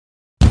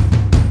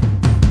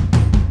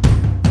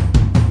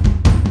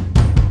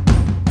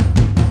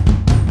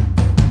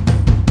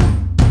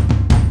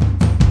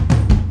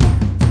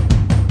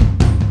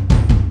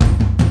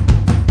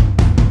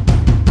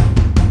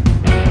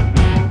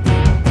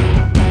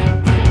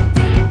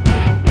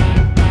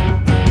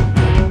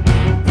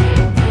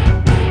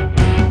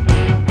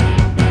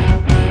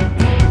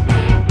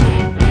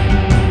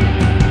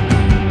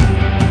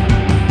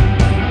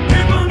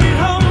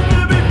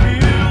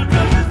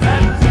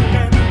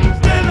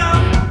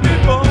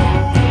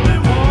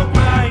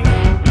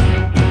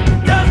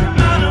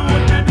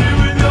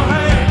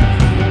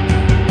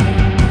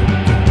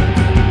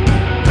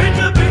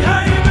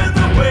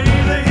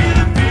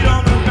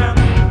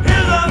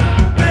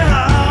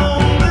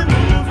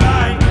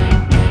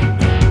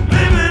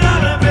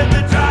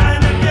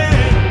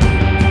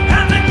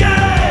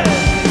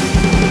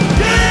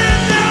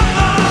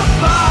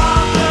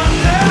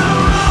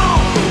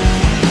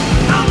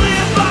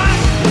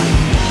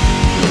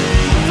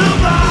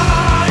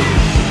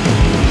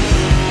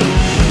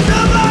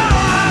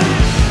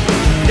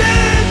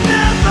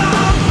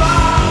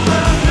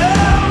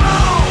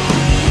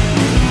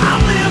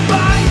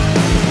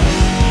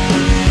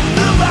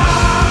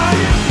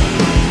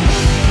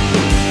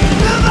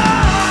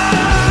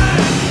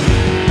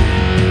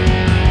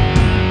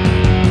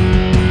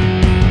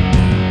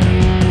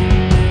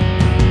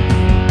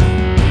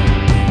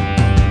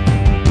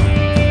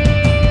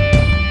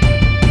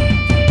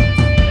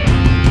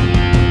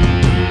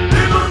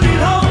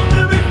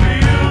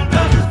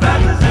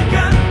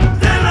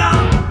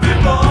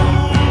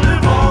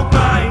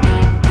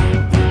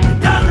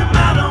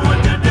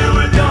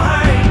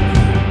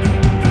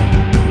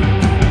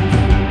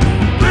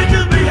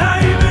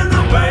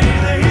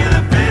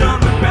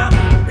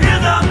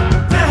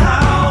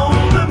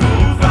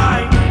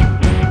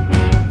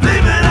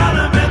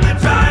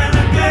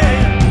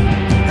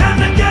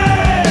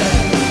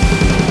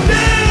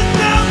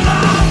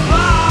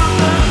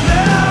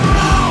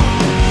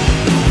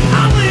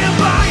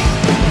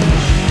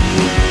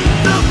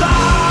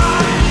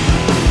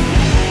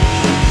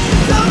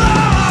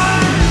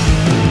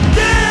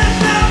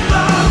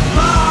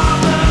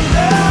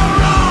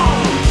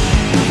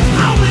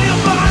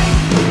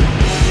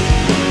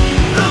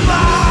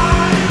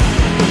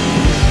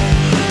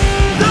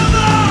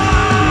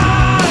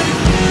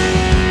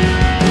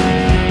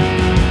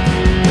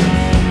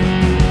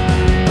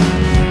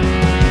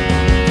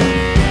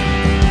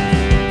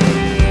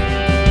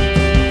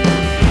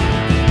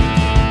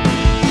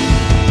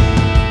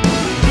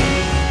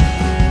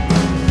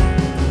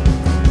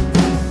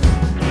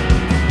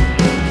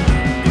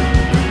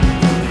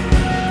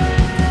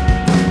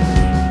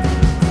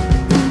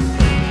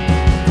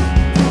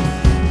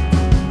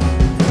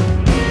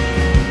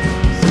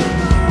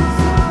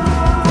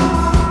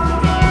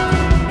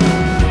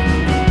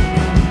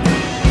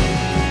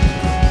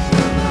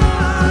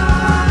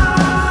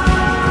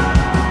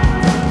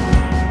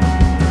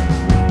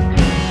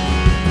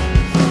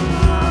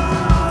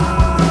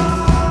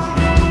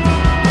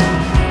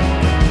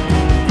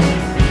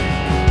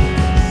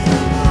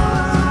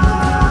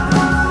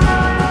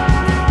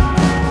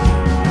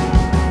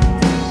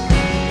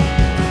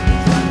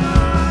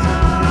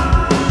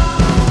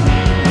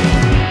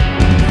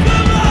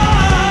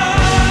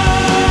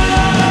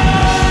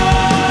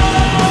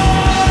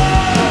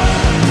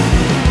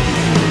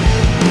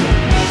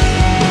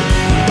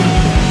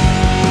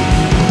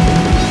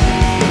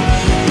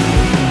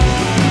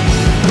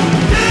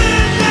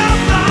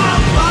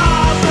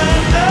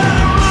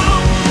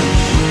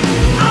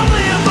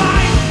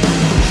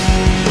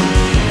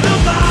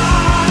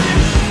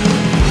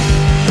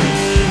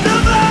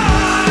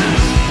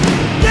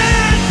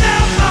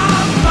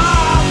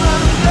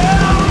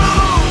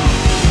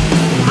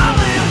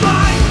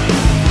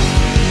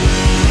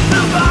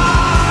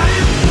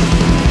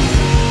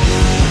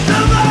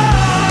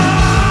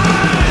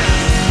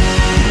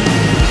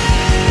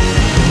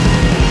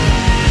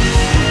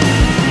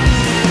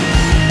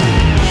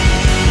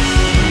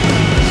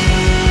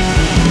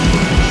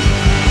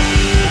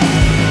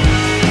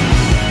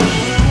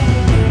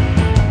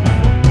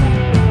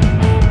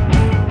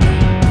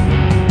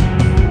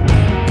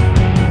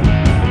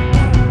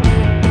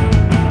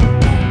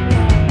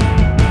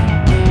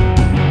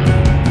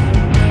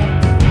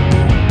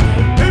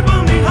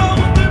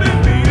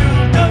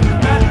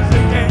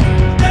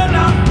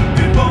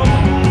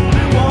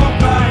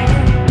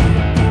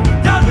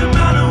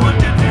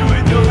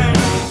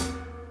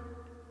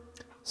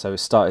So we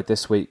started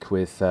this week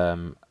with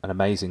an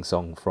amazing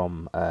song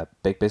from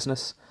Big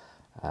Business.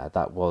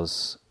 That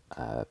was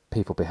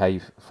People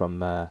Behave from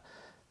their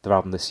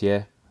album this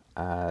year,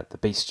 The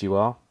Beast You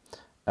Are.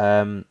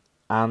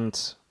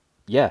 And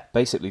yeah,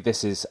 basically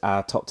this is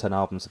our top 10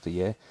 albums of the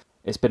year.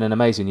 It's been an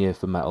amazing year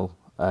for metal,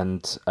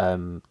 and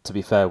to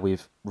be fair,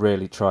 we've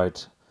really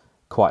tried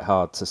quite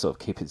hard to sort of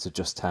keep it to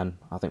just 10.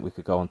 I think we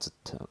could go on to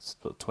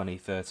 20,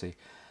 30.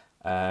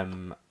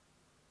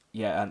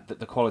 Yeah, and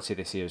the quality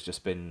this year has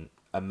just been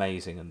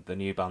amazing, and the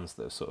new bands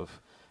that have sort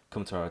of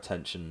come to our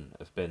attention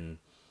have been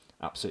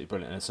absolutely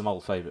brilliant, and some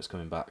old favourites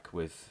coming back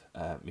with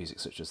music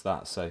such as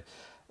that. So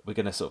we're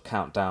going to sort of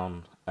count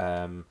down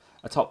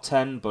a top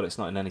 10, but it's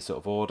not in any sort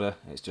of order.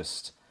 It's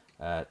just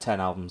 10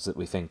 albums that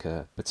we think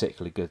are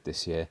particularly good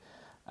this year.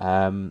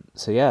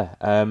 So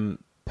yeah,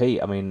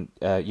 Pete, I mean,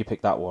 you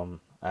picked that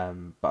one,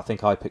 but I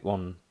think I picked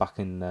one back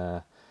in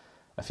a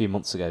few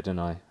months ago, didn't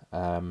I?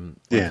 When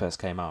it first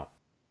came out.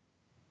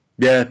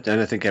 Yeah, and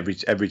I think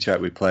every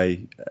track we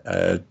play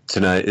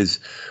tonight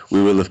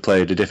we will have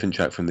played a different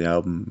track from the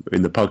album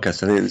in the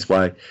podcast. I think that's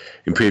why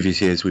in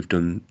previous years we've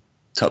done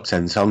top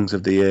 10 songs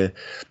of the year,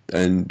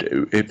 and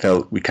it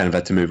felt we kind of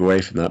had to move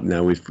away from that.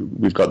 Now we've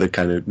got the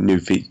kind of new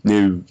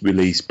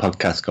release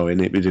podcast going.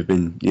 It would have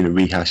been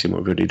rehashing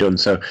what we've already done.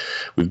 So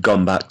we've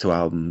gone back to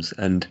albums,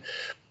 and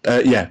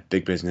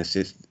Big Business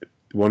is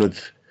one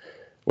of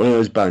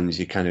those bands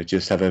you kind of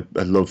just have a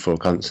love for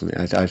constantly.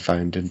 I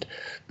find, and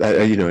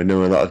I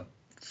know a lot of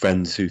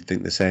friends who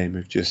think the same.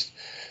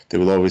 They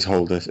will always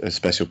hold a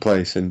special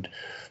place, and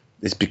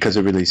it's because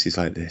of releases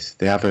like this.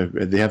 They have a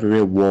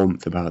real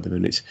warmth about them,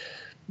 and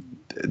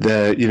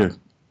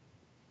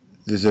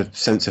there's a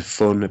sense of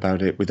fun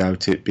about it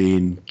without it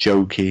being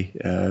jokey.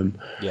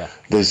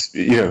 There's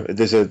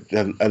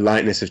a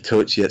lightness of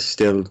touch, yet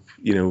still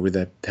with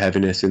a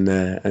heaviness in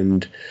there,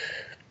 and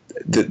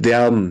the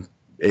album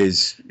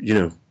is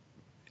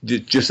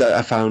just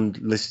I found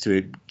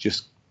listening to it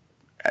just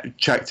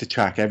track to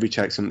track, every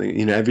track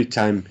something, every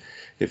time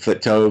it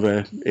flipped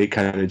over, it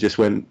kind of just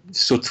went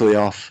subtly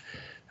off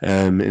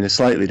in a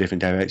slightly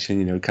different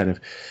direction, kind of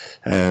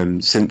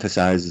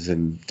synthesizers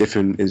and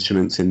different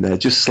instruments in there,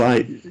 just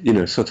slight,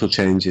 subtle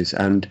changes,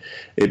 and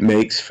it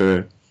makes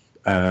for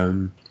a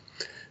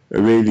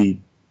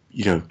really,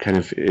 kind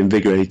of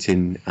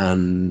invigorating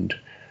and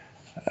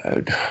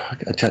I'm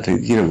trying to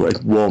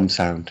think, warm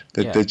sound.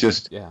 They're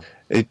just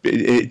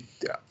it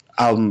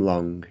album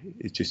long.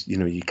 It just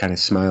you kind of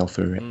smile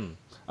through it.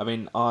 I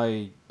mean,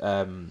 I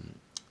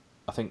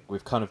think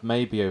we've kind of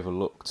maybe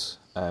overlooked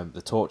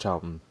the Torch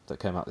album that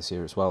came out this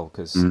year as well,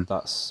 because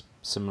that's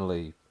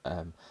similarly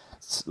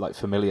like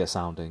familiar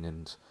sounding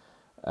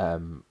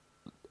and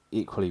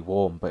equally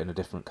warm, but in a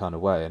different kind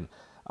of way. And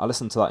I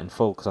listened to that in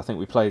full because I think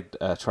we played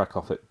a track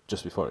off it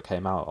just before it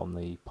came out on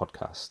the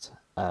podcast.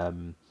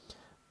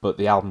 But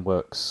the album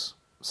works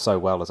so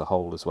well as a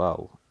whole as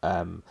well.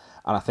 And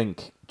I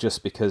think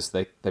just because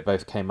they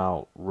both came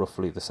out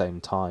roughly the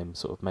same time,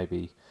 sort of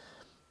maybe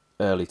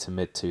early to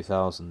mid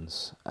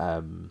 2000s,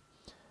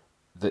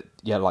 that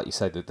like you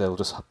said, that they'll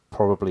just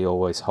probably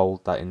always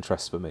hold that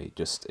interest for me,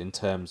 just in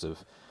terms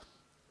of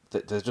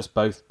they're just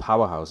both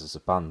powerhouses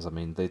of bands. I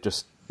mean, they're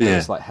just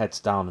like heads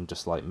down and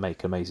just like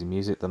make amazing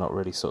music. They're not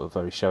really sort of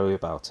very showy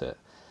about it.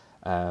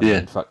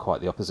 In fact,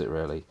 quite the opposite,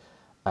 really.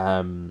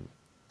 And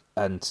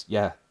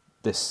yeah,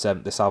 this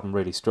album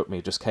really struck me.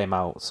 It just came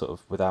out sort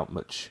of without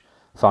much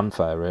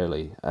fanfare,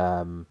 really.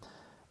 I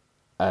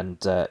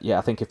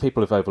think if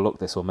people have overlooked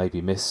this or maybe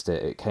missed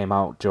it, it came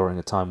out during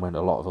a time when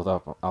a lot of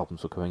other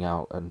albums were coming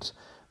out and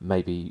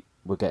maybe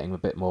we're getting a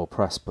bit more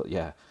press. But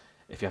yeah,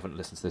 if you haven't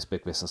listened to this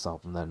Big Business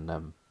album,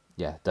 then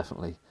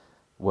definitely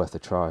worth a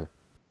try.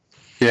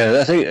 Yeah,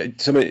 I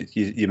think something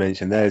you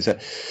mentioned there is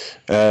that,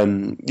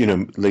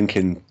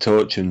 linking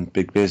Torch and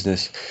Big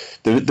Business.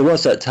 There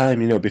was that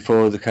time,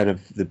 before the kind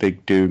of the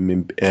big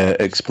doom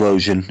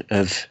explosion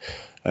of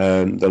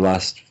the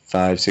last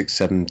 5, 6,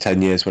 7,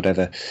 10 years,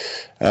 whatever.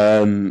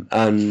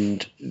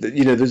 And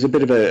there's a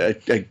bit of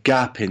a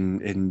gap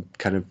in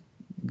kind of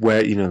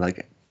where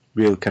like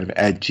real kind of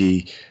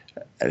edgy,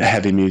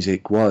 heavy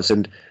music was,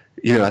 and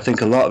I think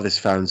a lot of us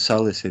found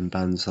solace in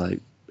bands like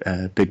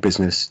Big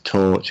Business,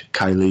 Torch,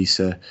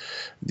 Kylisa,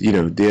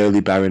 the early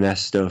Baroness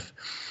stuff.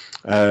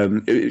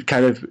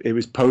 It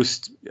was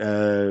post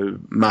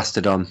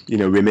Mastodon,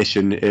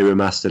 Remission era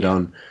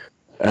Mastodon,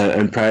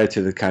 and prior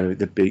to the kind of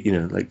the big,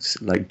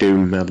 like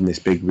Doom having this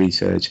big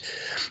resurge,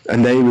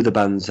 and they were the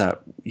bands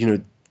that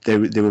they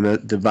were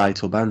the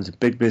vital bands.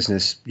 Big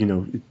Business,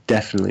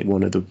 definitely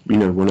one of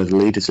the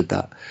leaders of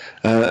that,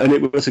 and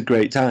it was a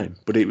great time,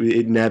 but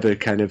it never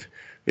kind of.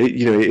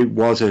 It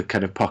was a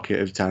kind of pocket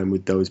of time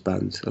with those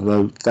bands.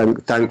 Although,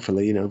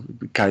 thankfully,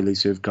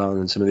 Kylisa have gone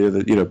and some of the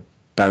other,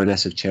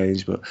 Baroness have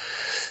changed. But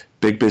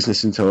Big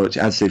Business and Torch,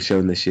 as they've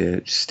shown this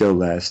year, still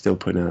there, still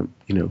putting out,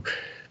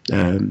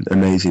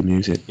 amazing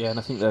music. Yeah, and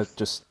I think they're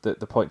just the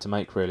point to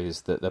make really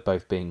is that they're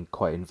both being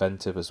quite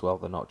inventive as well.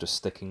 They're not just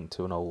sticking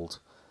to an old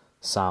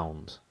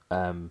sound.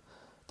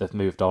 They've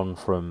moved on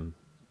from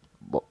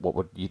what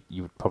would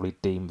you would probably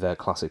deem their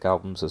classic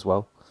albums as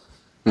well.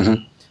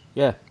 Mm-hmm.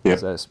 Yeah.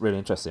 So it's really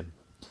interesting.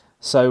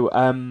 So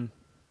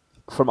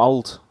from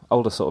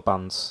older sort of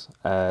bands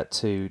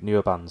to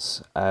newer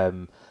bands,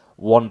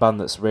 one band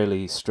that's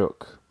really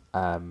struck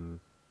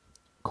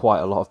quite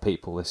a lot of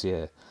people this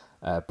year,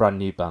 brand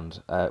new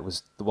band,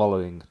 was the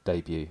Wallowing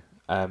debut.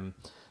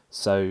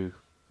 So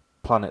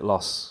Planet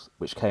Loss,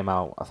 which came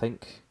out I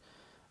think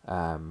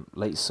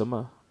late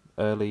summer,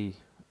 early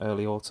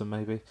autumn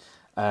maybe,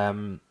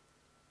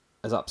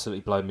 has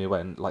absolutely blown me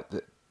away. And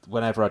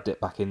whenever I dip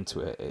back into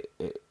it,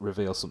 it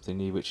reveals something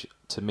new, which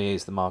to me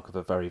is the mark of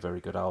a very, very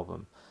good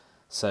album.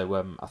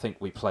 So I think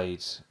we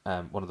played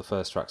one of the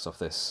first tracks off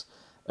this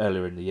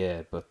earlier in the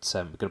year, but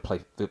we're going to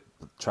play the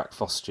track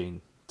Phosgene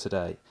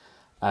today.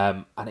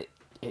 And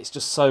it's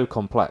just so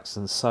complex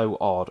and so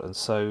odd and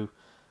so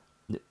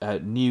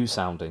new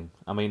sounding.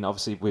 I mean,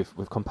 obviously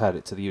we've compared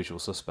it to The Usual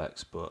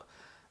Suspects, but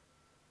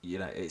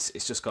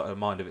it's just got a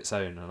mind of its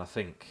own. And I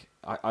think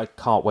I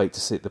can't wait to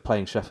see it. They're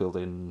playing Sheffield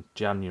in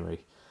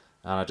January,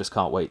 and I just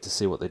can't wait to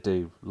see what they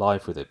do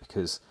live with it,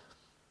 because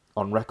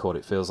on record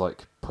it feels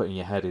like putting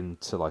your head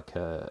into like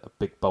a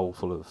big bowl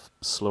full of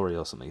slurry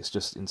or something. It's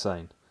just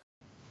insane.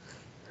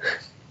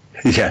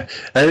 Yeah,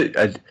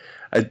 I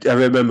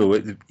remember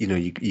we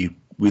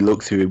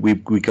look through it.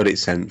 We got it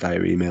sent via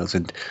emails,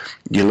 and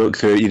you look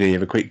through it. You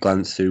have a quick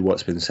glance through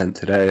what's been sent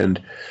today,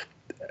 and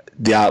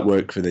the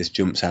artwork for this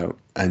jumps out,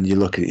 and you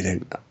look at it, you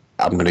think,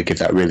 I'm going to give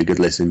that a really good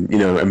listen.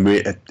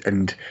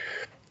 And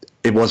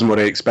it wasn't what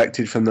I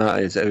expected from that.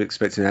 I was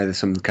expecting either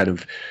some kind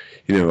of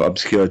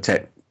obscure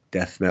tech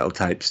death metal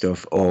type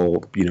stuff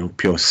or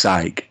pure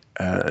psych,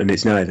 and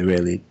it's neither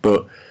really.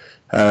 But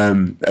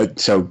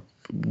so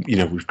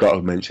we've got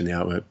to mention the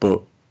artwork,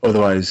 but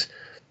otherwise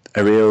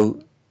a real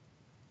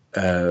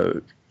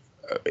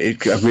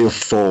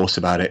force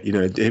about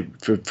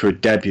it. For a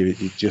debut,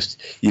 it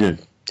just you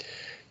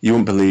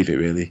wouldn't believe it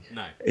really.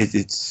 No.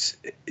 It's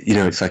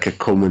like a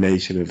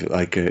culmination of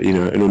like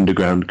an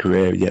underground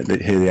career. Yet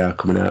here they are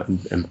coming out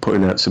and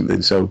putting out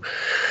something so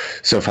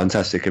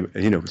fantastic.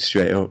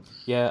 Straight up.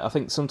 Yeah, I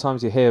think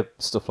sometimes you hear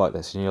stuff like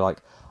this and you're like,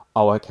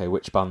 oh, okay,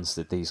 which bands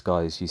did these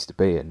guys used to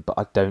be in? But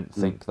I don't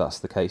think that's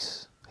the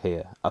case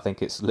here. I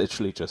think it's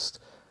literally just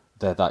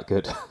they're that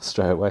good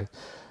straight away.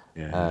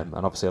 Yeah. And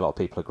obviously a lot of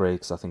people agree,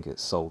 because I think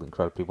it's sold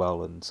incredibly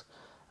well, and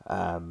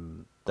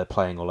they're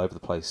playing all over the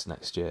place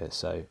next year.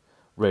 So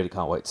really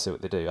can't wait to see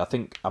what they do.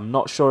 I'm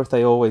not sure if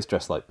they always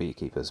dress like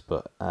beekeepers,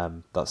 but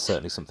that's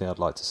certainly something I'd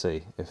like to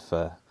see if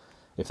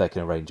they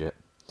can arrange it.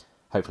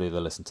 Hopefully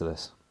they'll listen to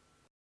this.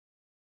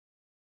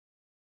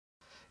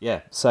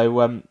 Yeah, so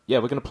we're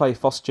going to play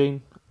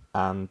Phosgene,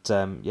 and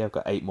we've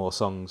got 8 more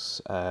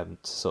songs to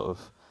sort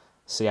of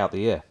see out the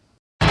year.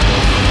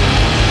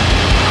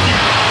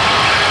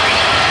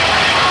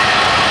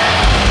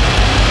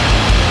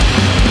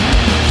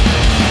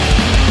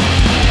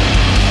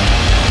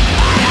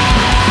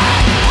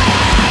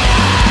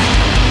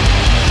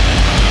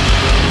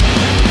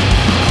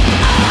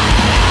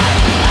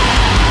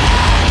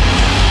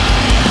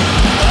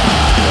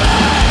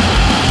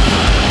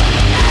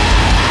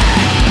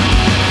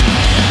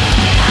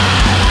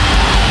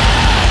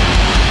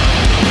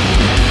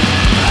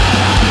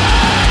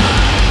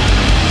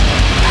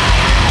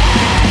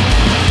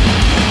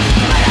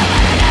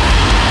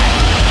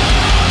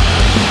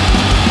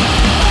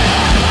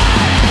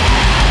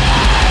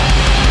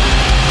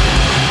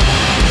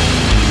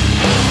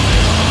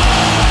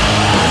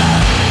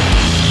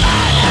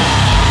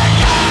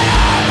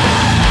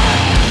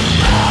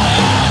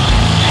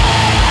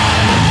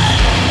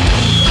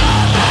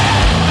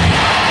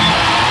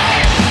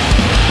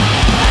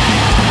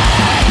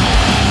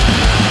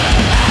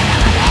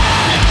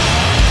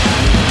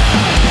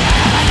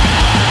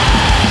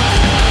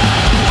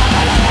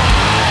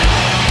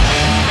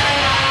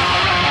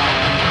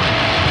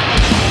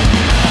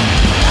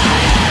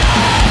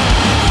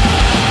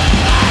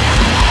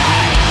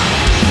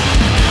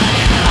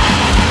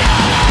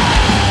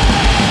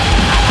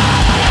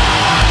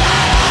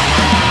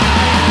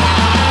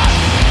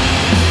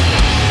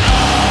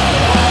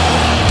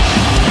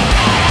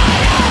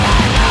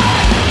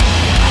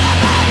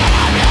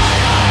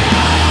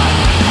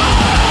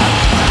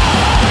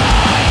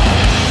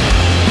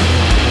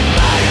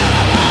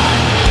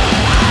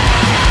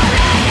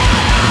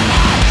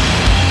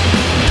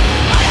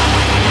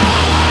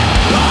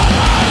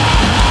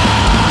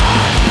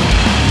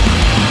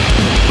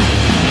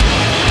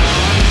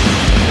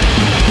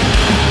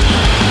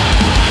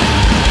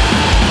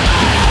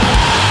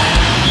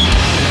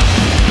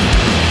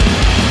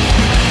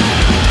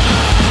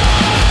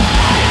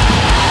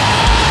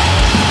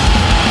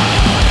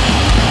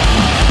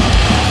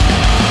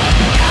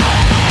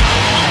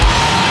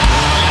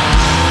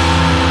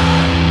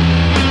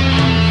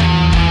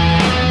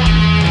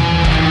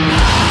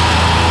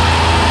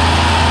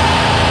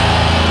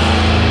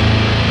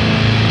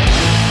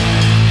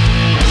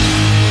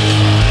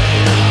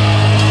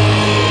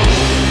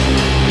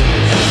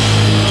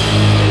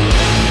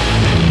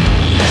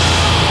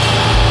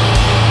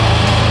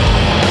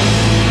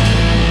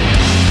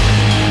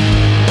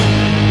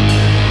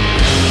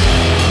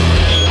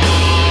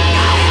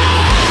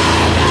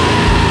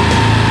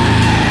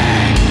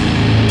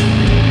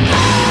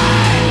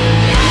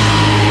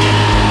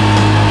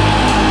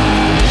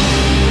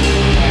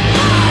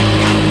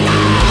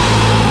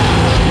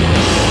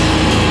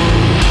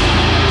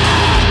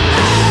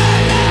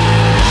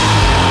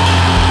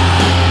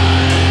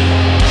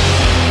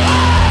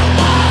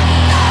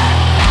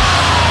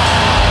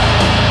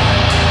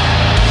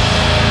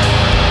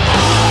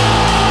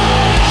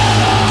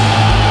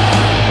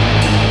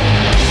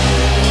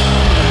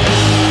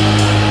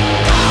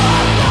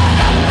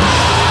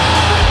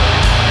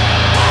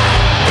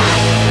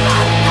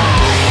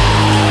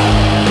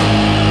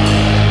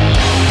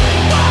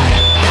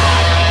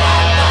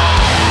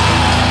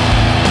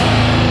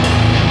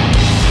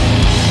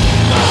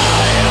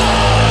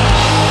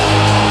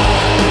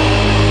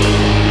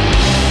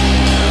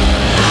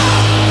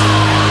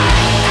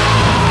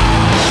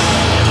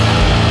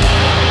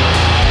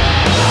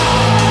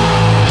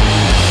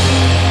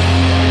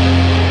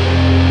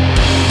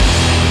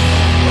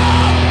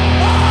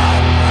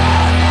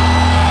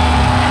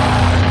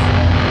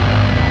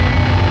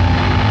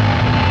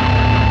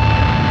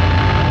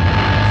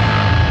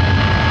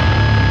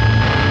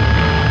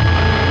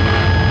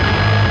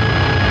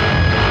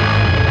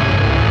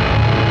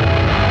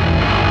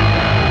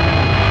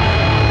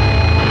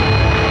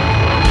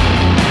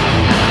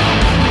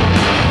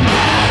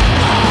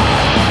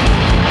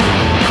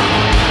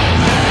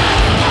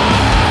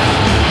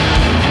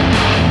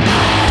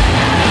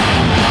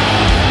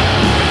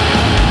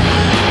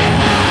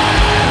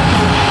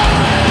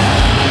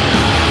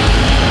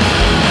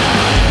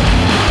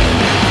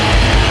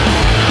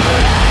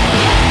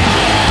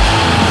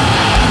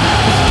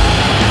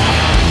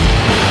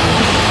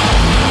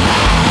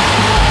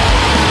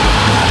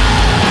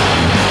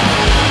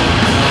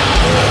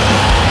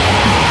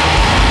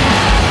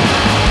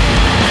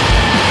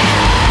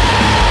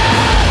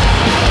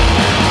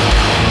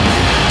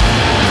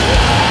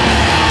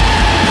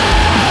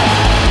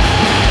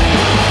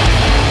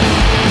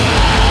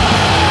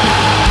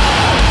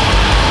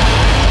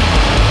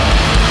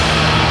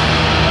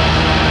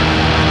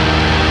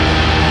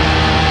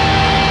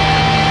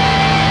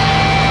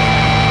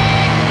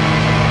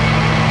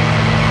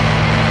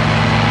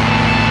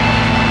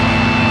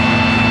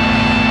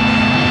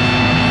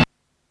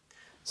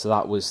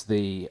 that was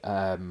the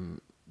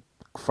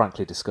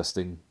frankly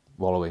disgusting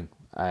Wallowing.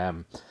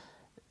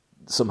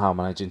 Somehow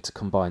managing to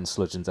combine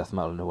sludge and death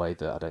metal in a way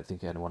that I don't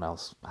think anyone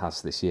else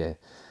has this year.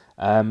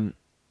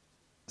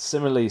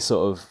 Similarly,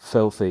 sort of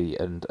filthy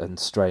and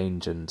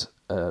strange and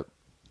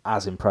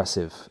as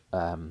impressive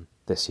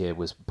this year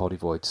was Body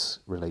Void's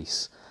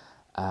release.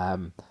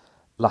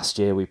 Last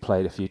year we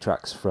played a few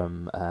tracks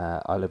from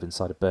I Live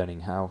Inside a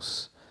Burning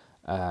House.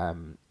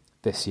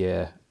 This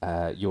year,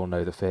 You'll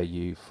Know the Fear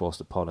You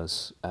Forced Upon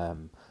Us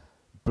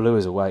blew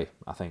us away.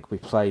 I think we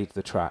played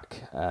the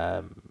track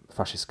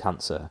Fascist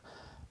Cancer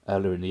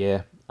earlier in the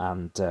year,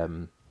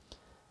 and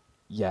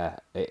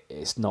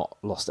it's not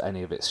lost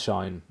any of its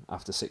shine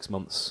after 6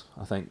 months,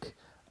 I think.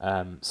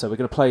 So we're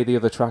going to play the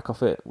other track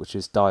off it, which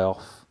is Die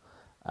Off.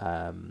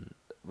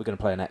 We're going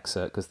to play an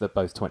excerpt because they're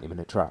both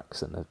 20-minute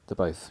tracks and they're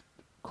both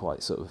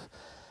quite sort of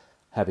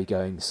heavy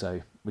going,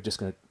 so we're just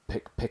going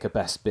to pick a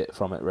best bit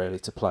from it really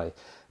to play.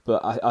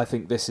 But I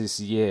think this is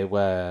the year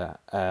where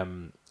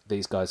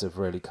these guys have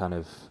really kind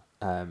of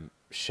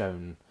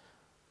shown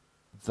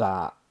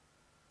that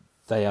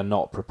they are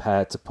not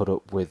prepared to put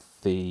up with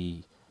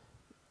the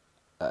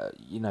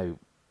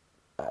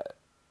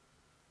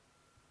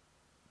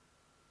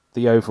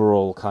the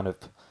overall kind of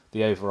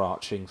the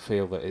overarching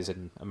feel that is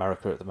in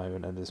America at the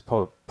moment, and is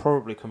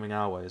probably coming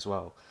our way as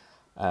well,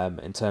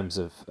 in terms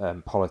of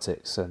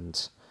politics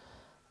and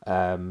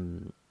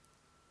that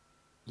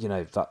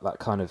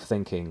kind of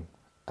thinking.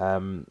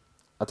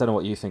 I don't know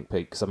what you think,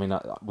 Pete, because I mean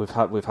we've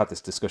had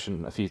this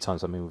discussion a few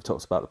times. I mean, we've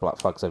talked about the Black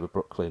Flags Over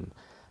Brooklyn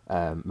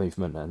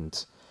movement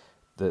and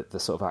the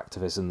sort of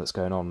activism that's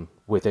going on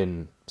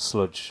within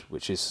sludge,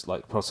 which is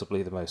like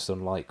possibly the most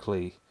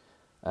unlikely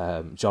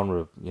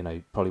genre.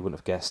 Probably wouldn't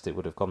have guessed it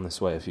would have gone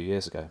this way a few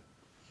years ago.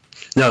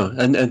 No,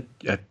 and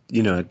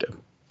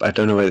I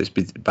don't know whether it's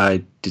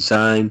by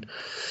design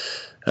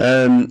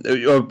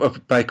or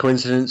by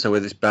coincidence, or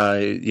whether it's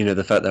by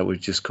the fact that we've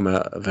just come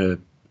out of a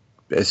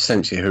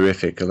essentially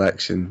horrific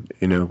election,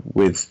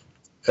 with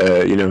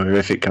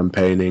horrific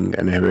campaigning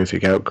and a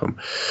horrific outcome.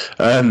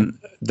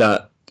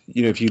 That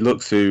if you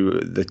look through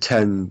the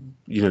 10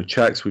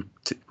 tracks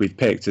we've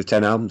picked, the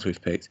 10 albums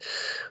we've picked,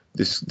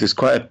 there's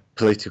quite a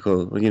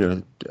political,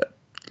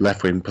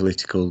 left-wing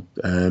political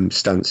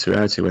stance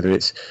throughout it, whether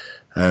it's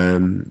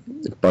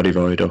Body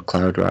Void or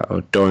Cloud Rat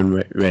or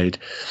Dawn Raid,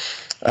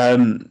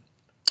 and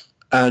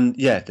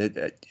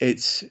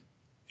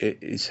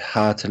it's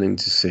heartening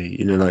to see,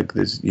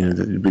 there's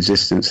the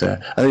resistance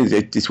there. I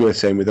think it's worth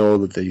saying with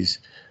all of these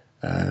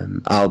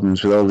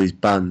albums, with all these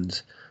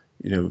bands,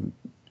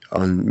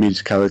 on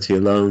musicality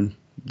alone,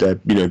 they're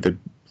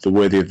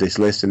worthy of this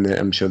list, and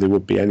I'm sure they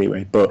would be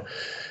anyway. But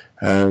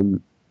the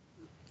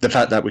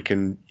fact that we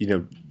can,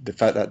 the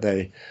fact that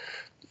they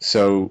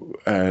so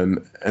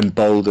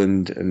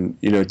emboldened and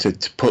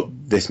to put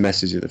this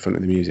message at the front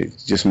of the music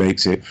just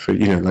makes it for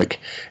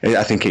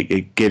I think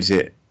it gives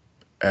it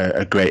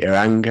a greater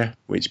anger,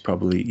 which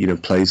probably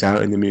plays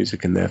out in the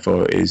music, and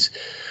therefore is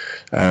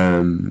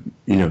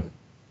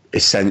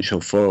essential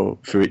for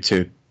it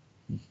to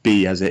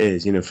be as it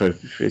is, for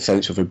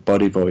essential for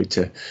Body Void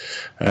to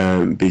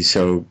be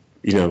so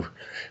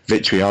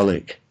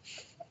vitriolic.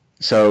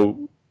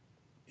 So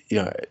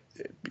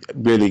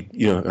really,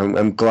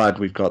 I'm glad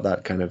we've got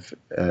that kind of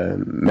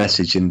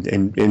message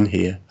in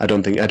here. I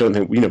don't think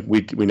we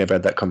never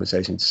had that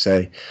conversation to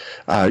say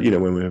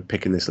when we were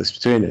picking this list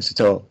between us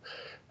at all.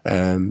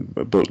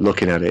 But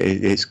looking at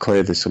it, it's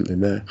clear there's something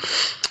there,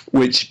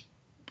 which,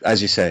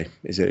 as you say,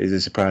 is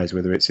a surprise.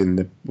 Whether it's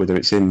in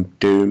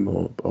doom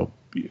or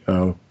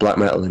black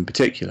metal in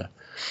particular.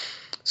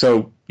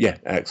 So yeah,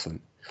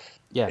 excellent.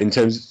 Yeah.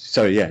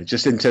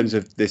 Just in terms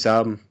of this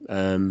album,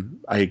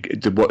 I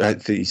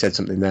think you said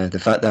something there. The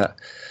fact that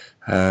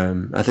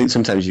I think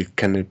sometimes you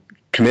kind of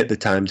commit the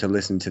time to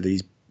listen to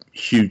these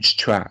huge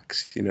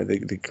tracks.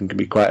 They can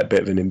be quite a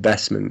bit of an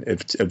investment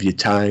of your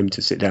time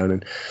to sit down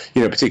and,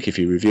 particularly if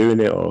you're reviewing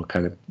it or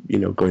kind of,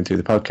 going through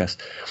the podcast.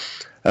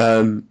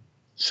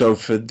 So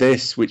for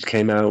this, which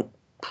came out,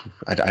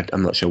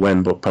 I'm not sure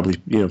when, but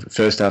probably,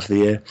 first half of the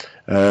year,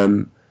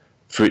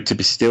 for it to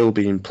be still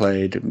being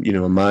played,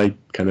 on my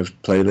kind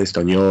of playlist,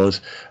 on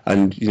yours,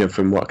 and,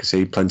 from what I can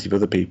see, plenty of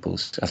other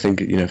people's, I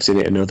think, I've seen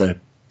it in other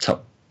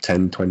top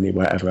 10, 20,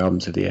 whatever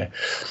albums of the year,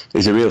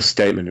 is a real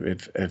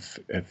statement of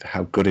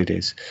how good it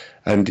is.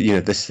 And,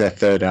 this is their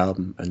third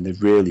album, and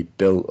they've really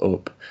built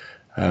up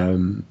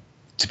to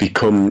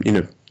become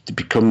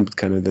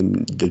kind of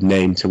the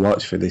name to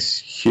watch for this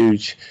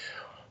huge,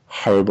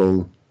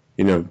 horrible,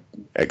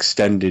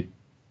 extended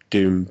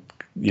doom,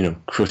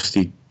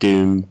 crusty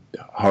doom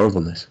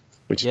horribleness,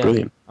 which is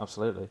brilliant.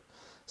 Absolutely.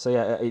 So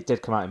yeah, it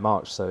did come out in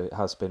March, so it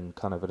has been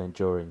kind of an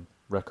enduring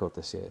record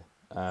this year.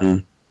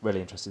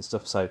 Really interesting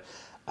stuff. So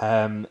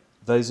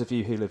those of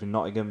you who live in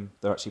Nottingham,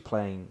 they're actually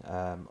playing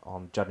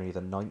on January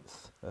the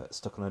 9th at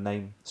Stuck on a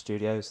Name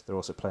Studios. They're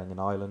also playing in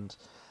Ireland.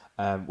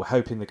 We're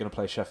hoping they're going to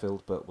play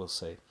Sheffield, but we'll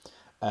see.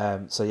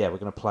 So yeah, we're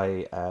going to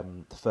play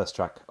the first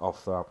track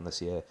off their album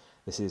this year.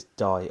 This is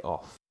Die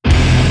Off.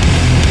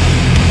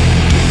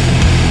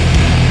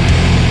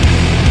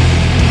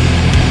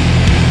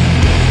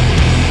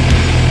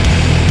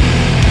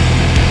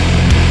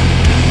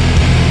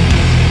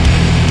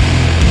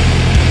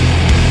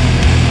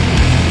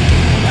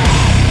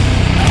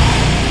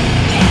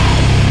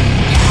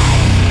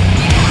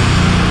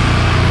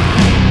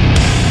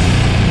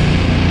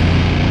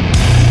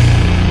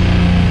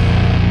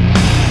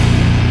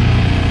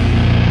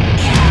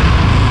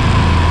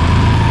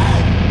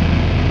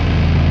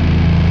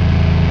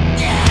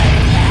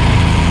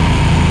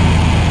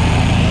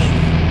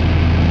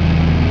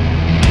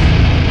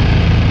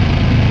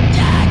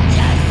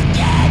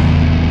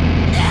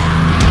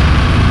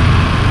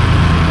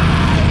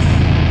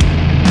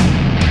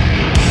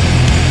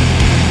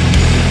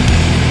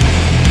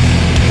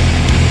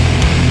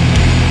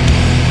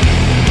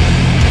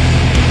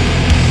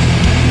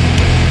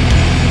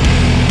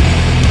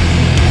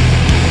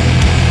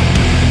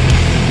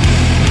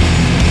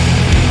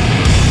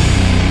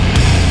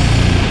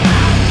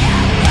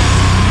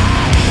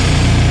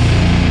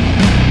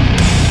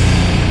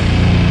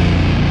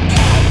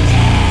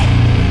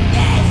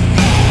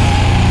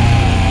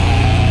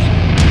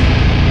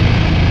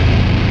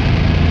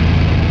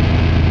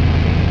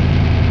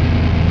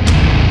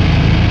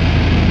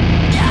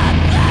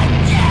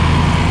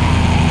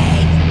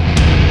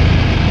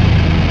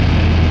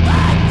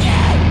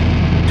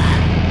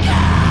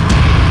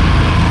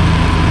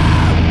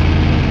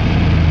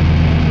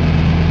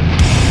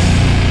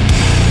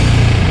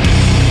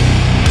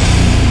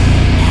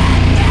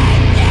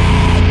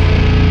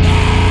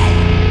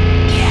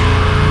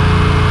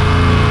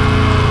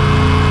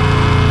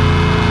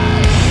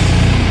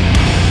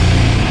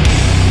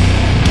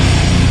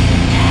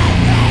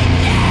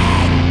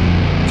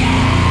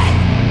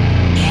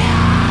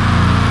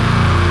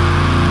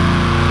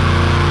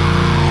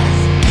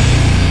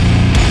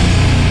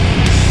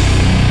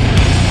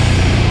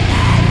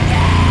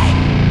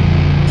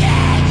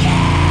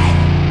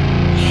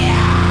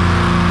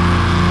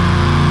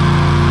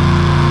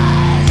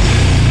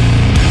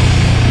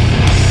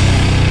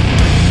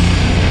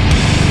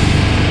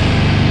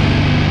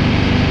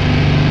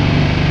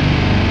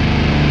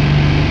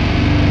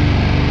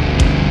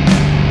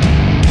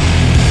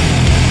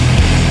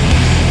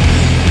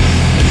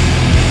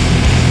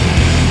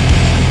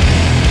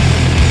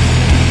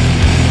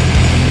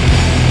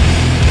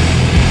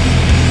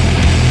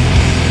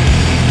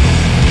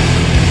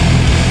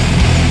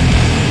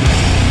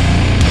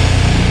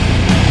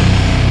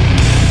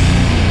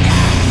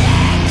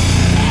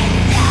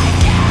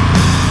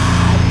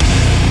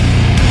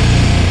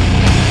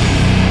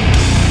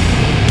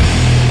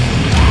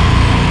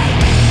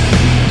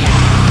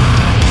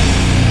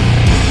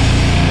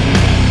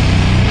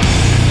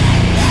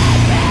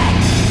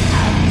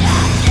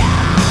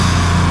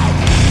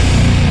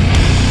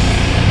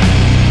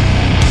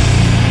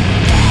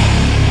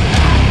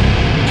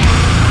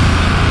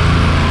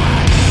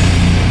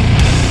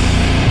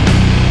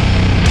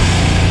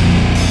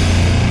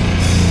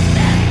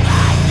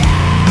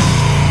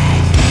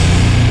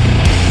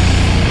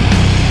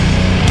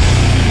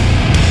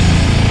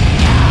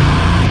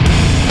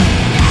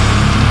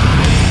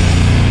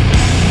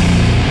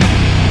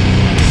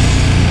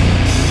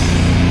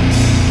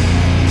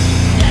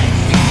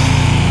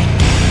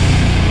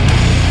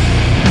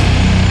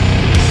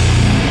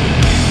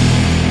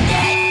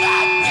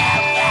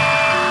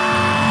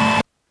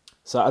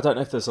 So I don't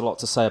know if there's a lot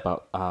to say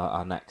about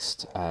our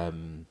next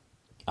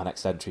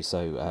entry.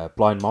 So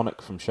Blind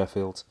Monarch from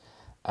Sheffield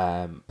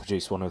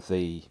produced one of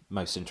the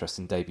most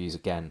interesting debuts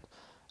again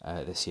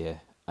this year,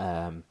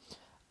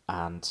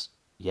 and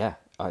yeah,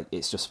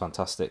 it's just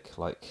fantastic.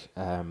 Like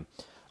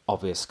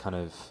obvious kind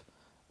of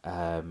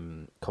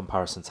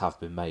comparisons have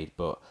been made,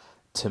 but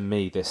to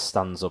me this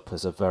stands up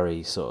as a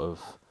very sort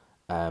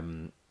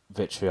of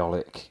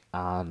vitriolic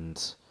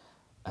and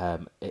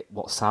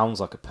what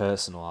sounds like a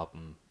personal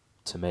album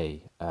to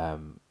me,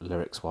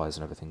 lyrics wise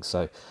and everything.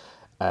 So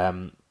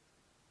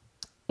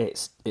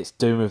it's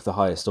doom of the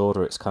highest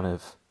order. It's kind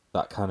of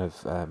that kind of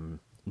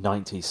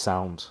 90s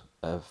sound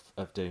of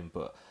doom,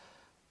 but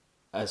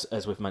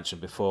as we've mentioned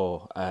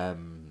before,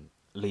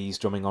 Lee's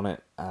drumming on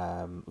it.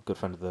 A good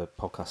friend of the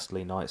podcast,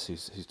 Lee Knights,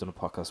 who's done a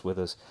podcast with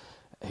us.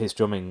 His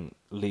drumming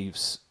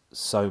leaves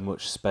so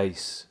much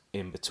space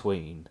in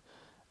between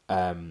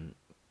that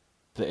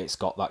it's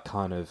got that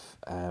kind of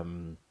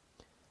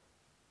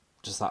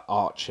just that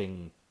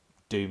arching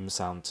doom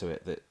sound to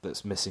it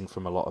that's missing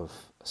from a lot of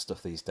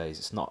stuff these days.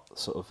 It's not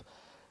sort of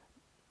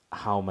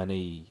how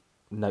many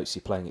notes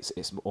you're playing,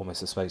 it's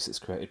almost a space that's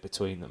created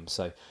between them.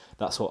 So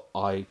that's what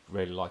I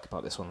really like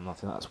about this one, and I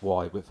think that's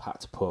why we've had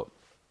to put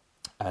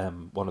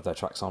one of their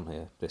tracks on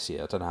here this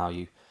year. I don't know how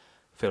you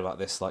feel about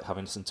this, like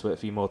having listened to it a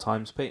few more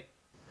times, Pete.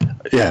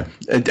 Yeah,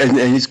 and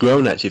it's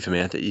grown actually for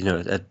me. I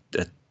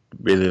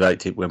really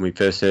liked it when we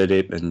first heard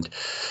it, and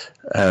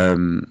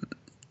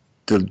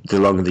the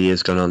longer the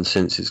years gone on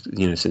since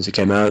it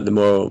came out, the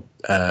more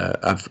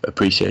I've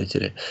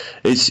appreciated it.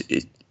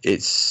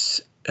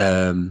 It's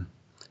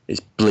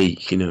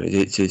bleak,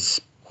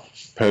 it's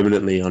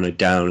permanently on a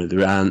downer.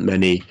 There aren't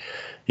many,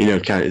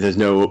 there's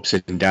no ups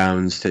and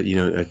downs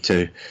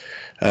to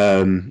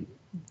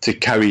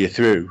carry you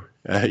through.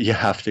 You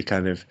have to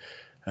kind of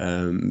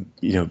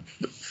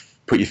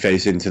put your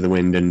face into the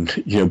wind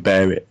and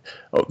bear it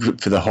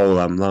for the whole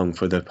album long,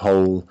 for the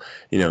whole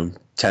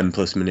 10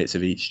 plus minutes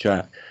of each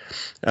track.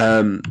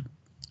 But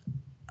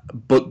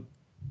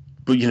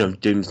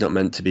doom's not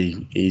meant to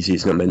be easy.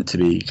 It's not meant to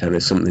be kind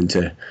of something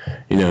to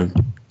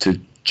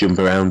jump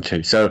around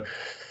to. So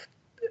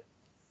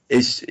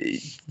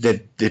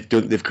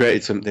they've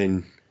created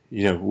something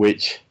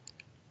which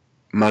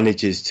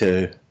manages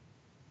to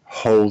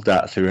hold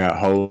that throughout,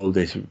 hold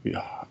this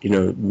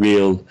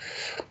real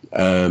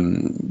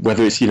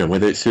whether it's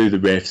through the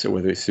riffs or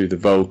whether it's through the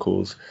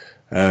vocals,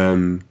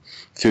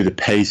 through the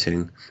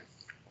pacing,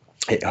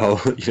 it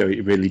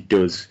really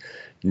does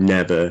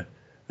never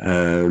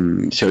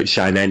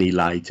shine any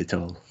light at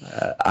all.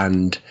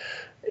 And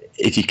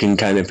if you can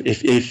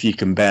if you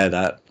can bear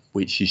that,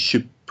 which you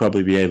should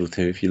probably be able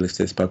to if you listen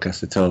to this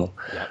podcast at all,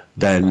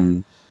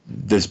 then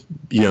there's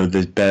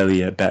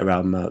barely a better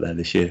album out there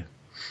this year.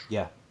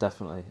 Yeah,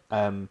 definitely.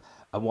 And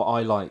what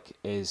I like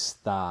is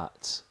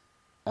that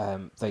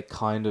they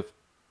kind of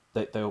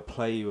they'll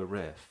play you a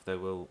riff. They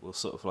will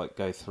sort of like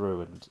go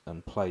through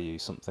and play you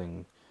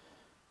something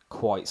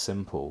quite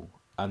simple,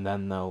 and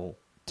then they'll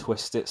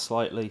twist it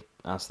slightly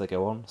as they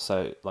go on.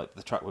 So like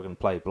the track we're going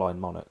to play, Blind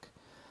Monarch,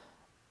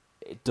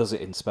 it does it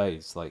in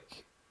spades.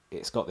 Like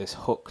it's got this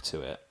hook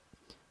to it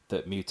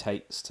that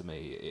mutates to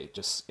me.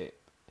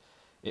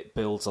 It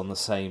builds on the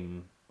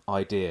same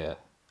idea,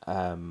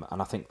 and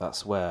I think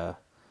that's where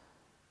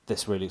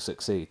this really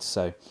succeeds.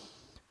 So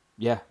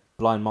yeah,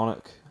 Blind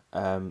Monarch,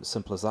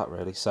 simple as that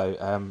really.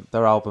 So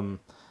their album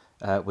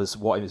was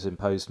What Is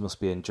Imposed Must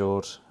Be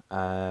Endured,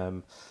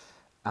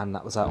 and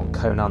that was out on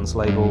Conan's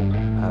label,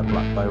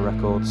 Black Bow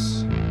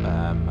Records,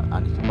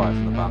 and you can buy it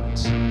from the band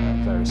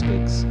at various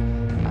gigs.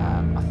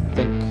 I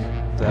think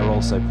they're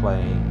also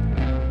playing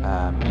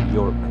in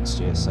Europe next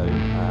year, so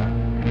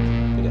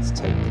they get to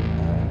take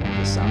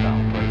this sound out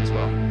on the road as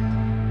well.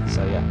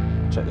 So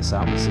yeah, check this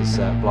out. This is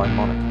Blind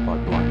Monarch by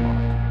Blind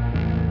Monarch.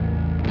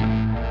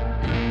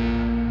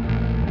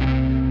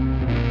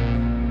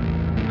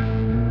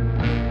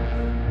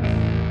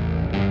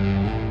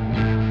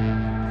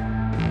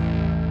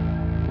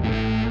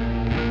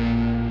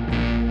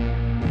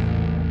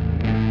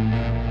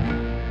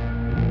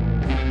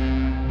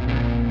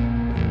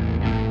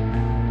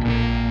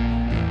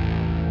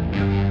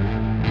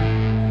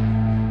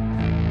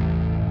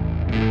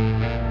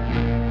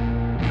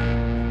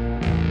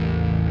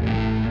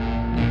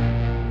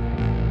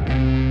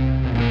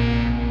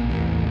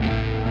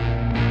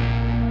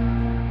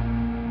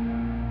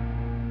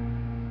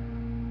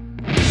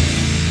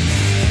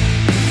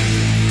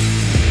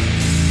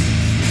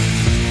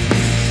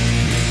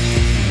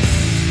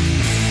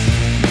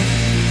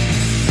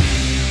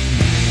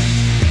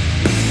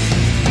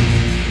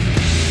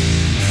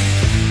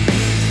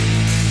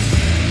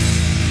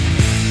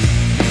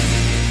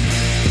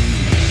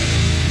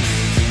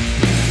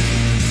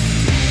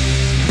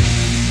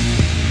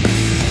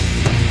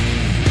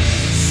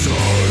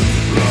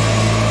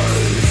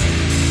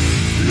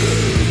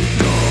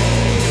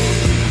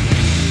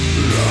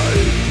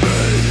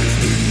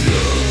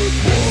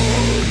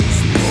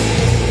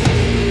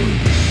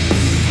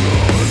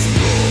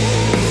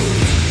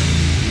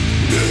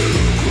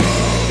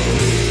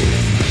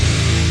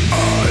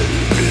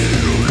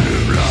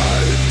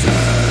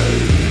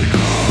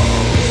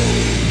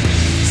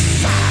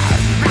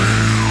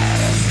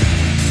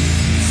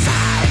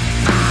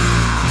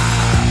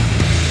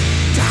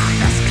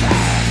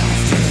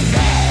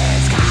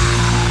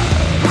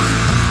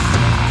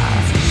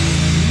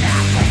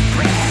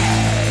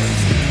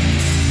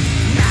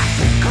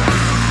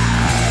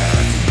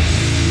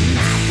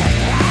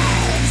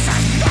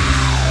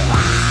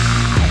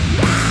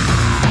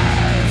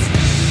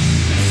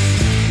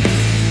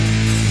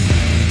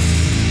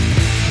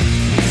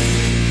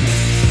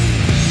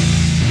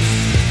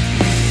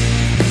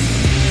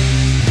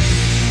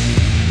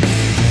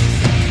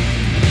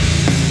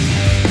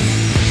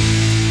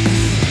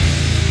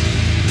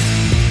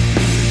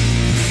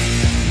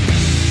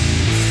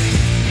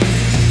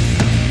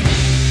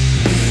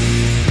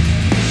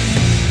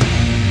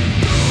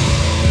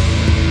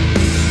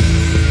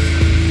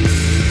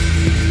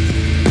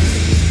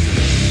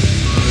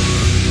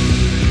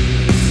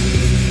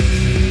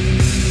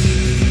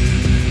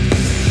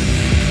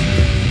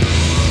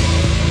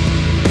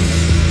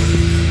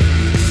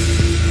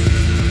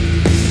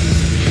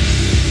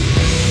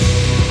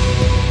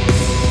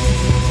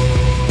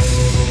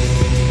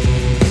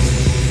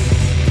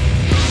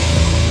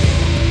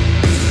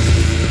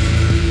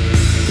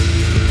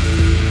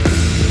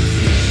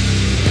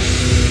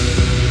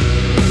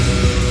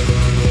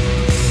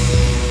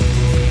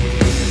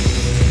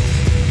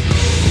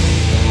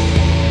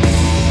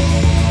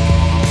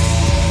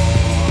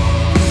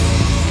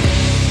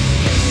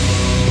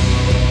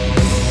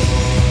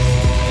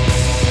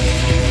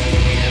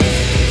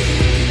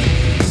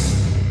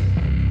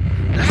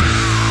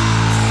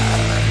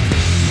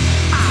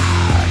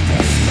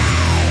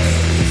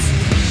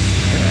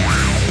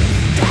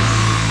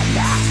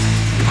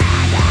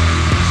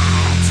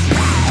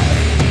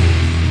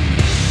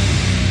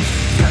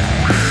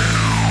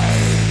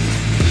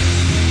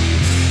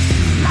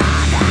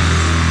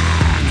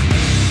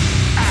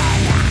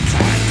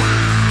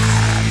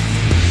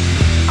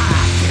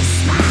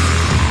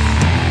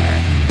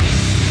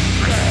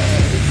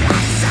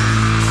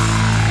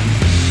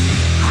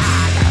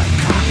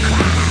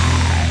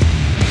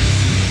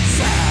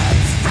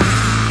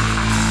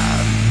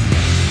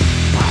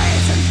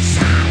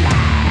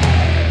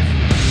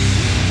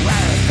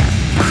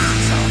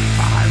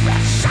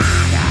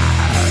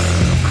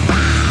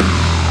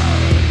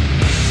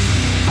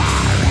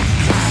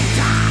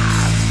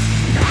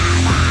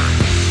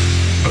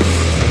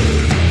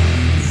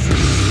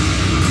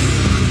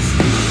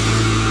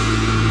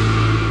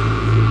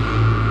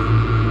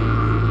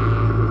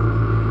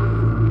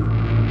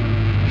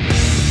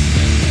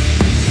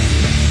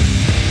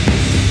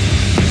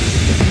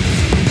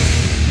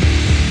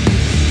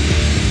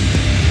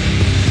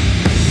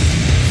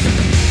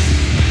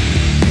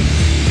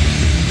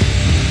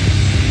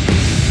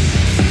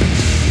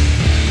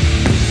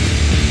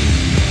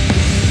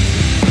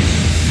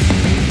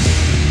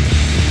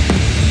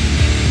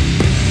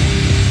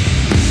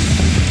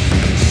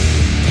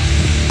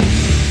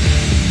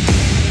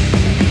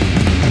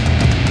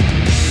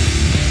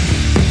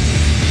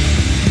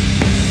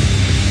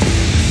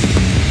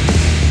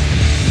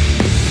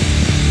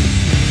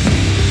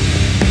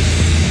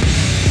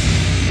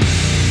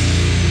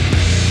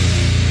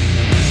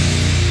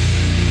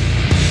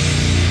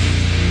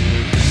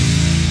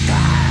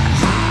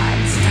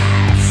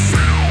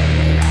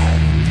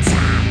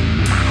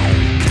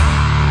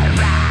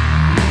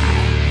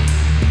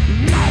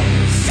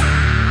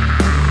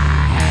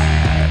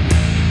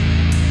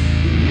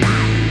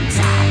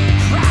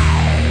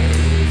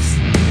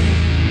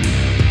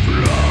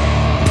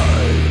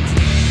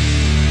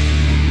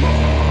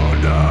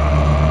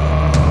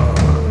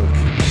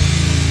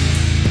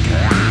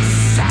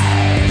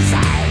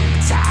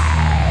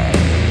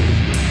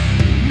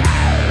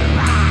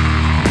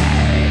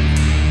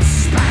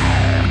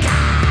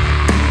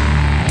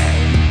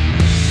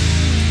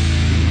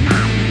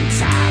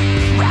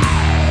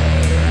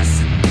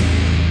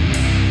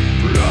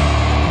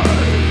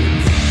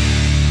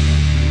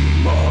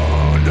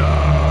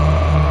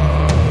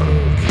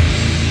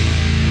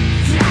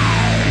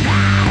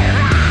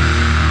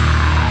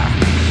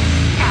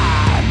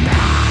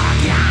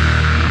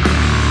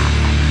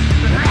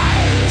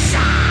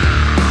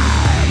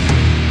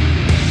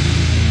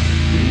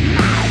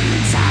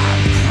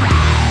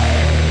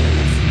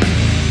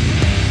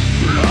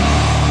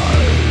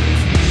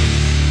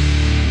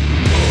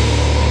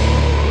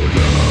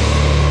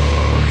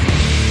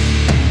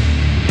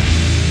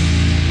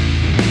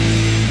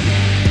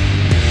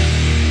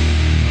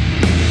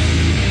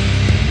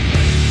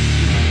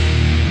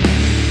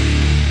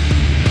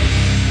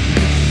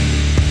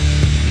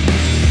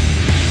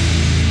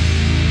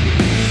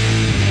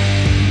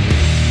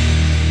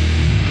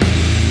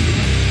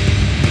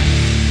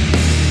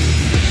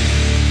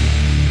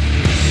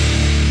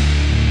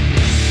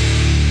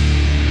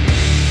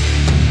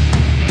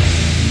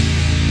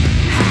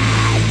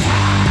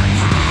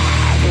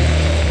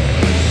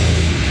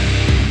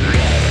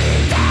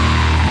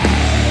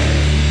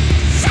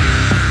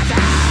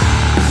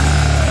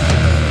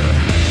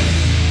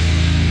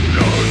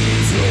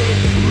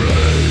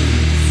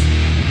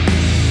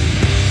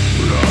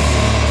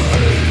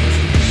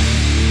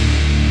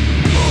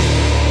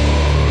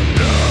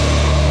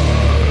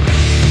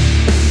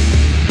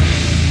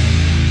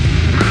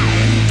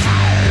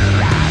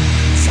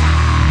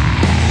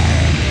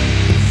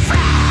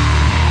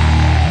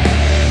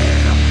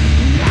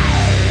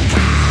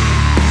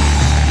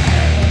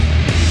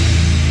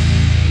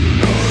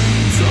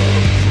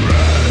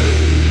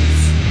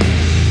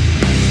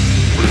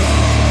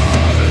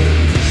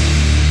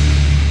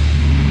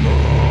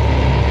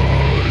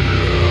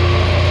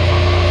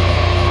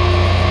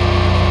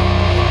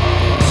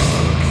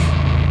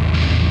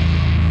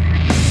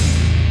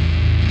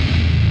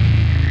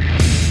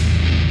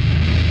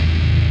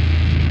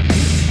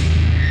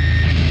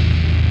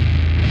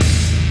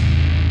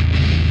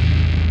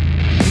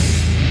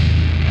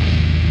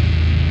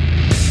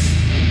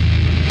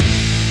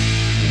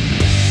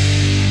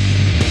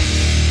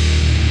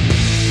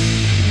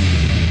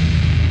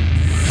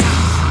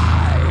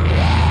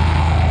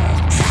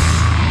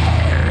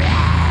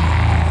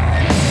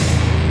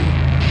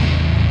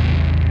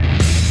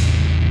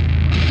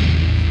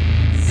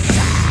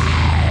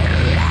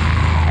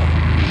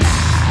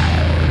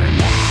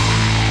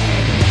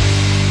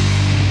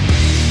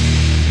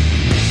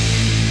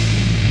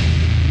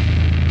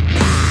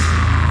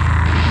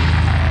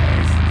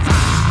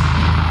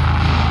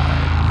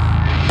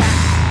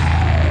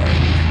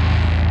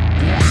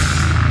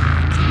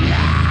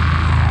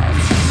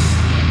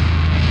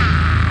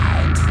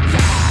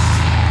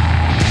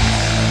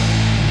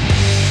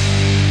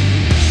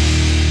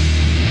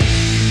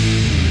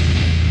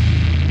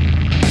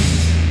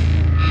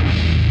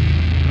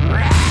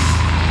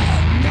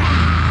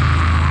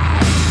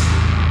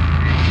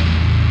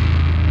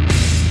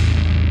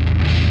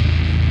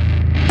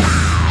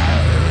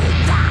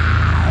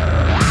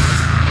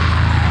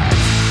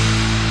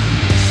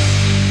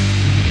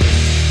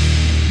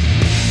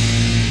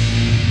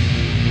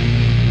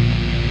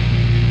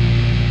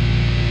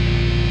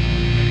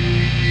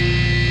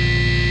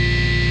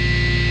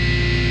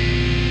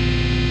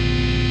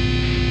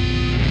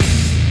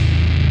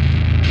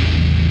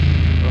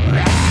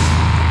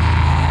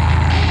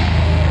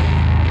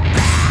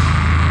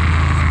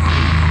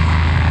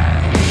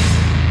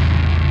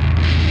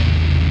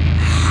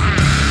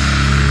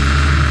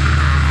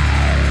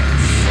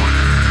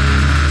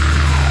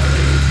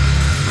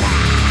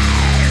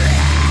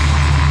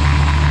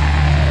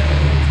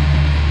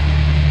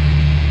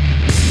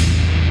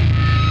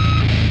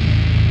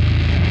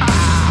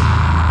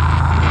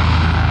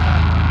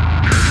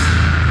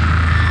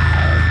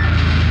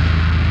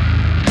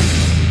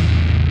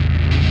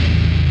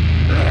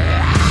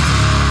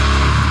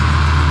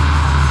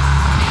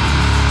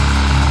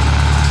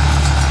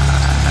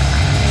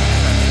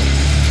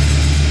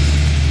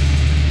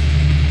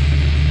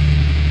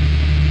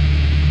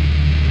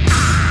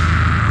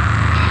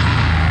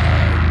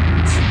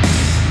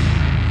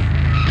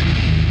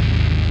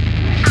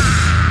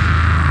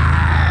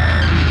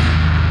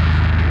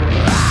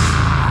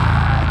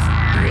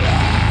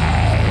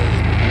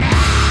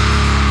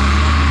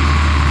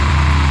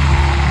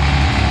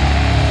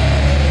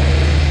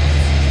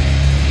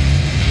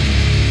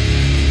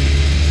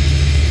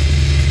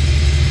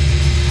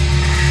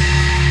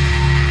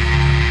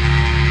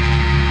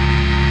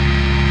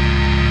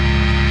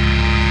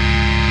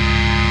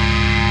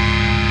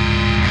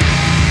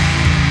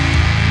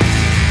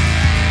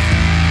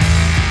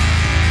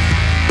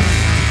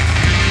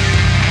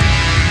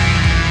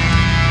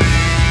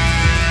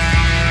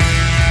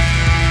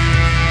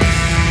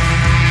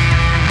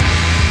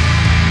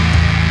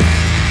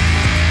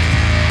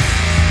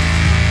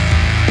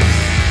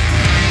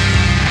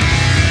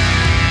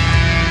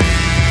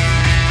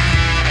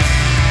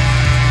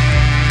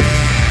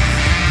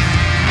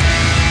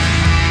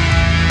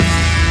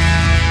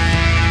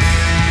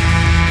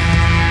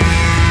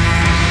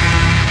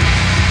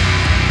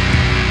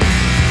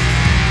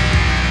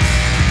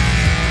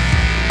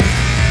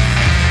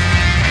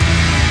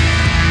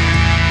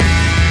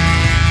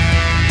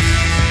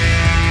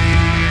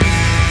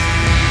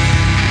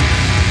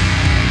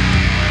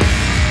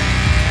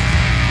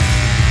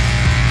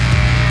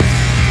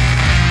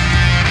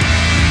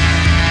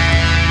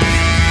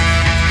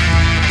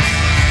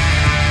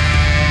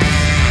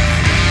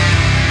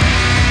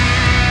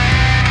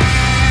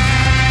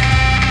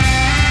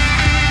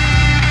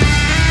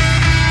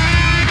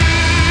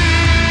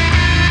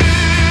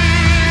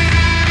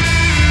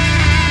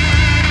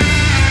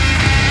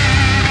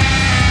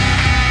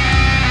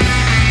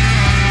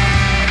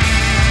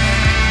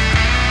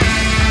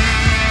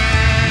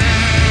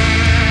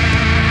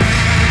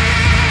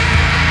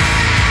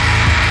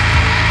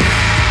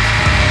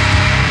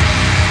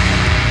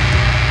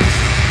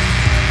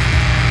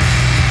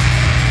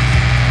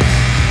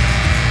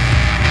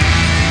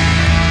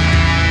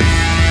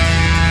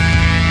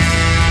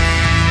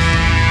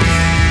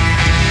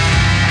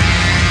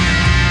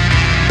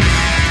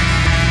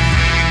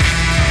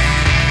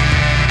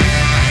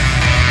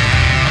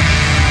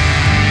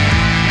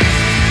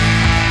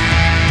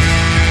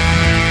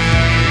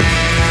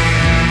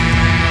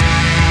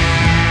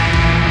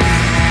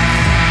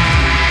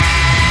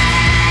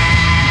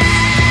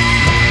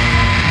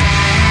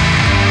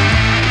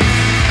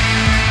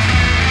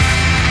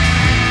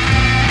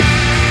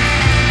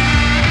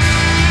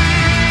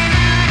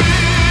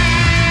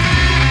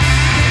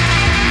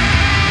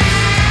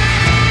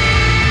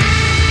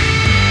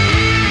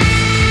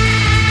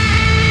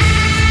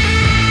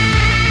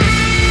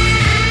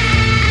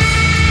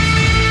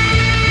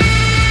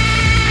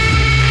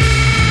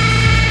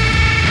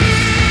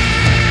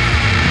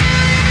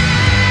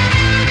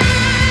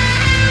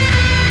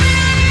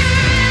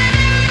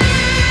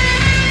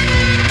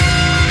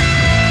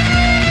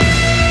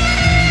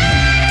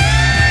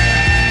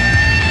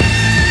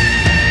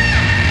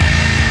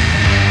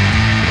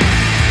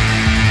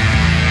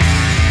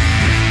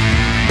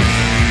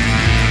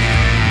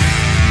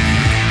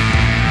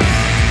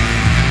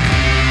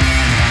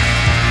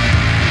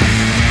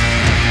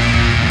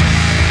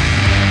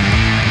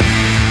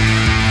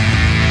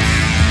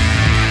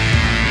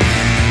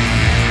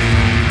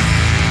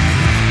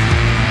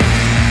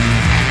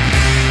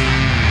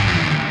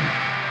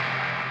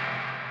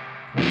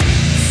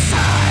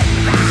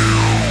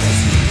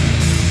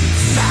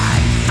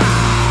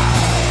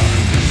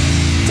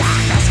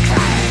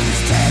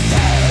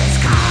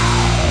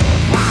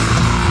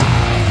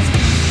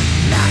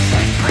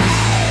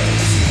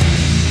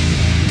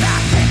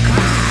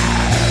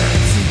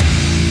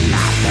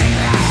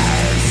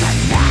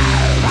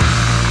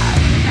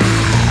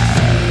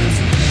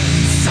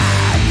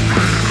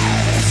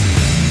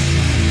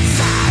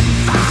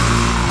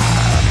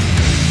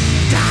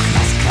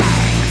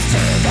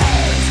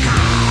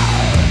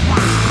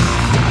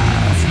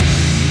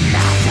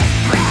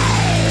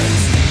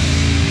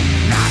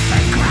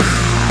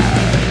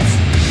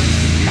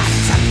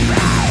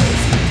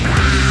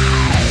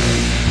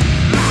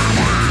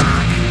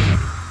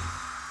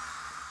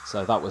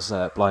 So that was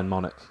Blind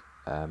Monarch,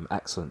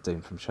 excellent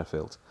doom from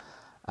Sheffield.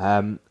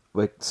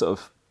 We're sort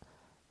of,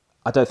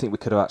 I don't think we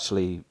could have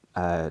actually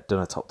done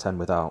a top 10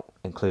 without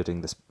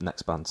including this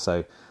next band.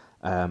 So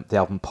the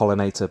album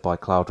Pollinator by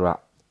Cloud Rat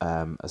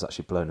has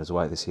actually blown us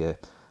away this year.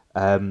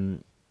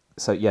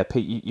 So yeah,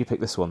 Pete, you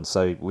picked this one.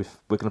 So we're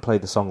going to play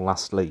the song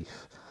Last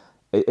Leaf.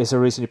 Is there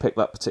a reason you picked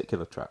that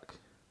particular track?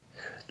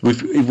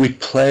 We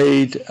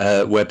played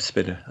Web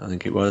Spinner, I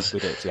think it was. We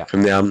did, yeah.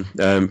 From the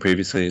album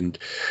previously, and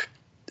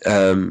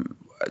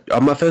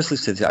on my first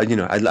listen to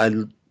it, I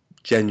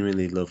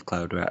genuinely love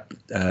Cloud Rat.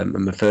 And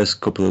my first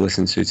couple of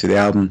listens to the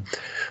album,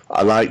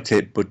 I liked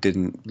it but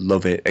didn't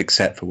love it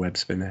except for Web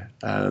Spinner.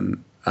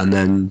 And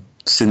then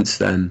since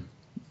then,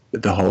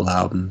 the whole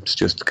album's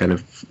just kind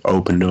of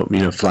opened up,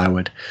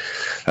 flowered.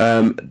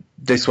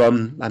 This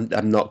one,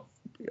 I'm not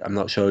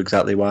sure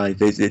exactly why.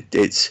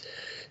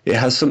 It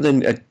has something.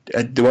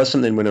 There was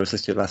something when I was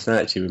listening to it last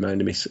night. Actually,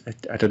 reminded me.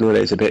 I don't know what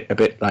it is. A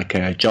bit like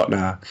a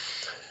Jotnar,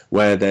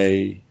 where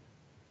they,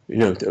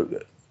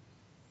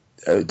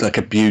 like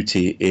a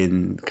beauty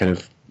in kind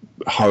of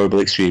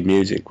horrible extreme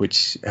music,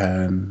 which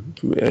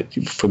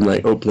from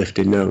like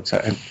uplifting notes.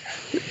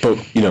 But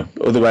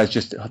otherwise,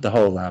 just the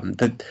whole album.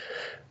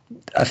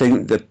 I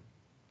think that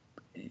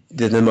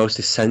they're the most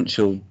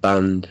essential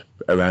band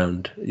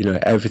around.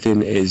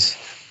 Everything is.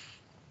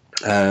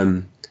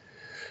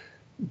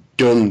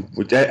 Done.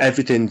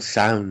 Everything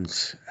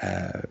sounds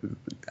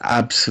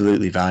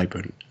absolutely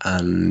vibrant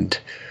and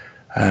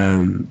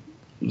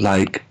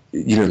like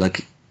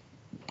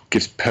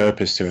gives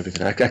purpose to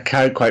everything. I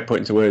can't quite put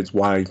into words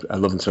why I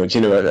love them so much.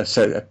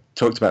 I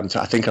talked about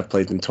them. I think I've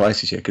played them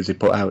twice this year because they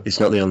put out. It's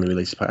not the only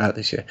release they put out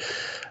this year,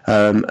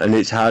 and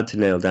it's hard to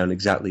nail down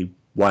exactly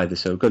why they're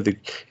so good. They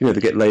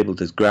get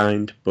labelled as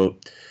grind, but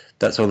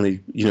that's only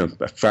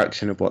a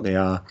fraction of what they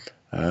are.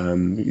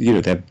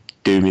 They're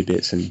doomy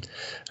bits and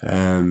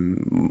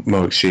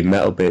more extreme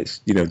metal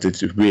bits.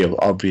 There's real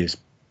obvious.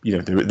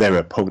 They're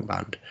a punk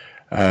band,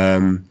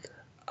 and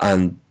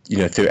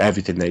through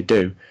everything they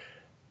do,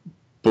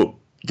 but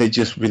they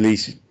just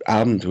release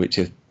albums which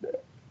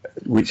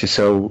are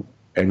so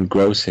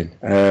engrossing,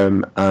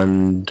 and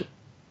I'm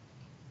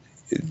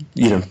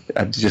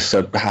just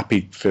so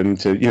happy for them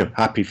to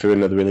happy for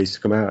another release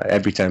to come out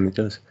every time it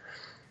does.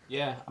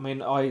 Yeah, I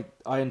mean, I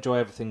enjoy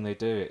everything they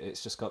do.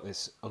 It's just got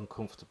this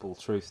uncomfortable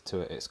truth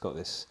to it. It's got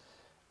this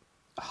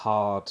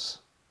hard,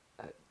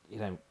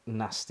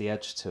 nasty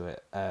edge to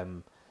it.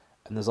 And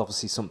there's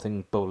obviously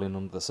something bubbling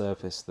under the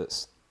surface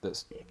that's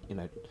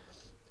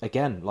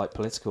again, like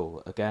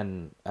political,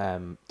 again,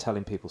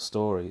 telling people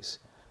stories.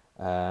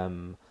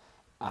 And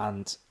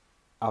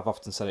I've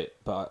often said it,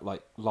 but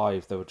like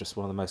live, they were just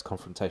one of the most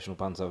confrontational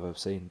bands I've ever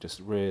seen. Just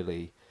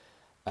really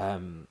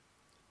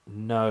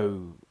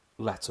no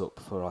let up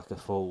for like a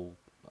full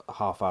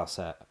half-hour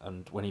set,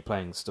 and when you're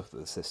playing stuff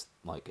that's this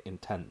like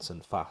intense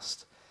and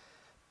fast,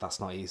 that's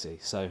not easy.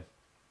 So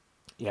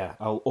yeah,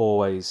 I'll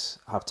always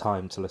have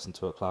time to listen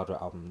to a Cloud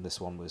Rat album.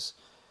 This one was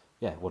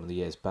one of the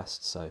year's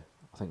best, so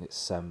I think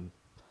it's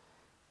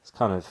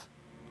kind of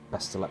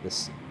best to let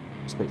this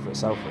speak for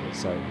itself really.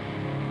 So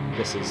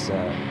this is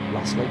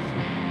Last Leaf.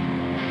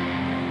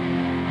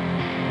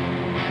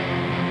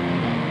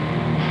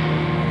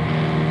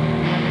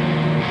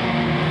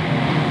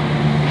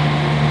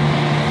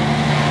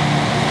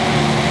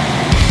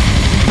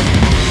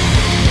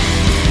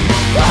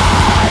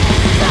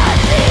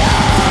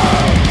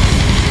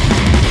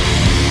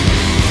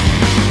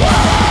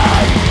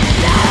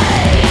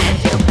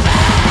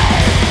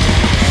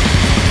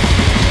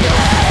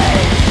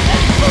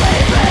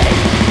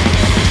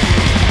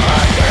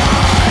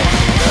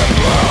 Across the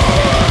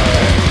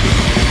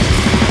floor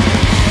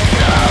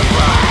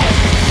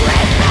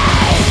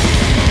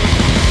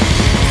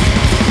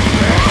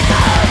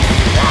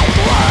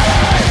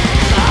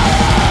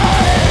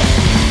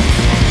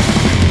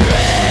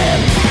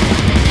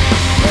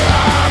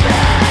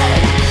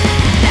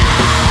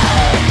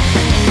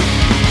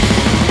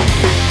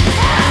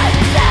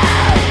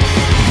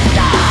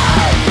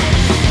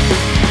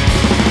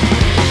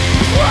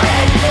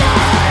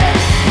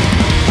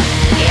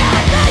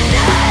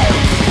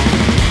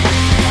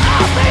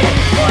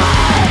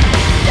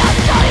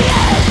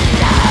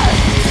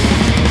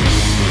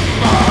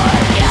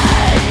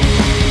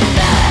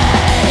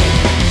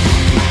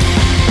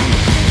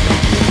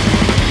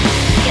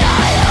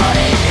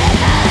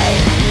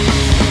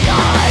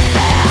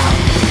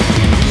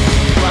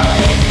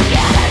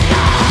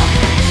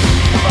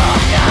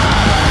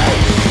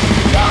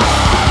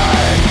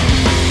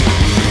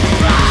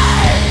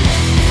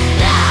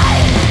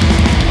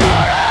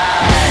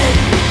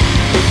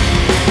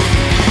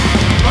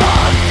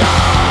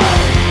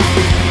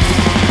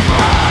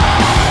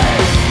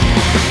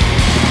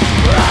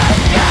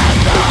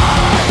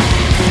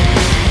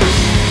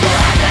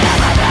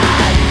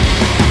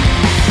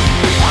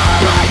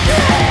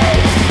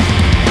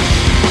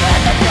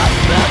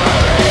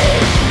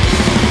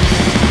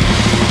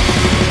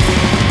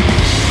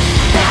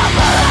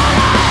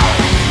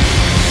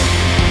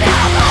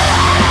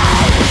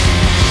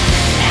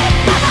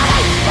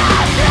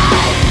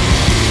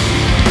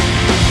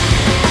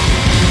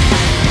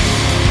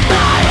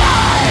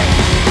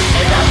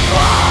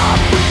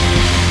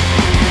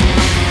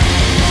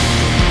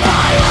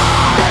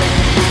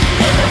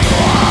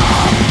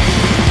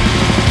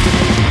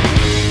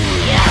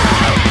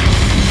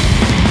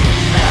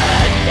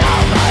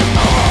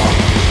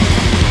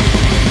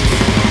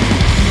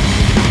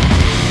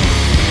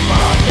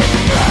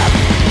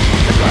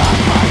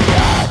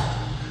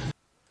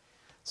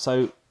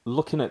So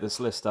looking at this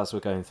list as we're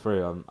going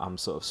through, I'm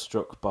sort of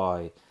struck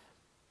by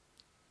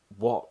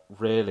what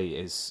really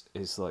is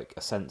like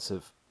a sense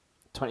of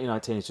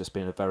 2019 has just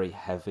been a very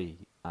heavy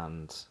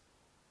and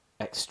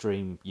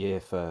extreme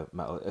year for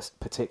metal,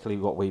 particularly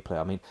what we play.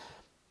 I mean,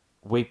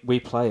 we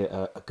play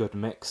a good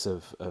mix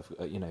of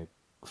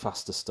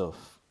faster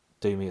stuff,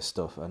 doomier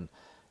stuff, and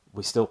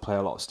we still play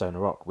a lot of stoner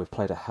rock. We've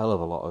played a hell of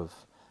a lot of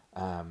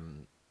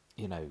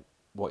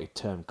what you'd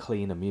term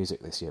cleaner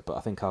music this year, but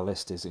I think our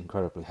list is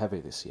incredibly heavy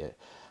this year,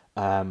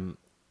 and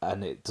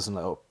it doesn't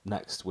let up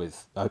next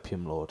with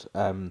Opium Lord.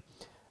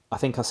 I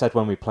think I said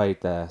when we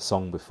played their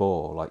song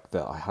before, like,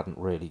 that I hadn't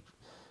really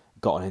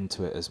gotten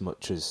into it as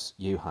much as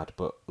you had,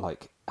 but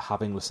like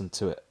having listened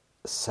to it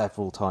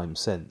several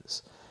times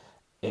since,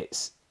 I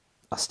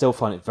still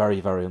find it very,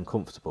 very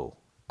uncomfortable.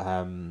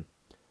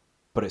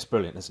 But it's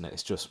brilliant, isn't it?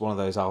 It's just one of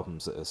those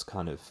albums that has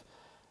kind of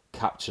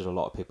captured a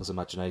lot of people's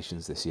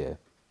imaginations this year.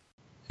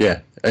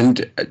 Yeah,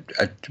 and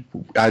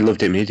I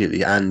loved it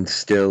immediately, and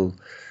still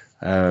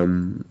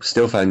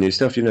find new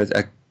stuff.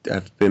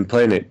 I've been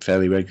playing it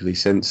fairly regularly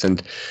since,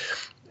 and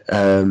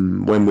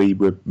when we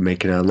were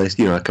making our list,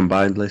 our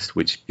combined list,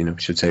 which I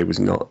should say was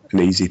not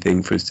an easy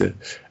thing for us to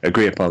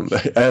agree upon,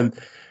 but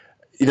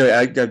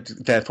I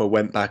therefore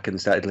went back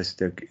and started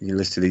listening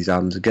to these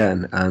albums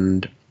again,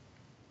 and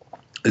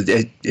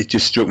it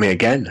just struck me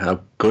again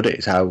how good it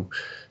is, how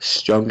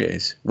strong it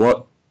is.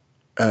 What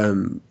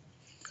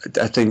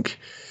I think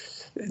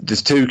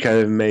there's two kind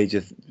of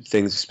major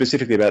things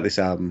specifically about this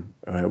album,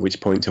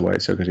 which point to why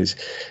it's so good.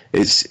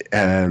 Is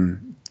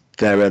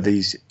there are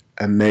these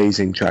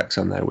amazing tracks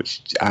on there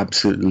which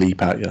absolutely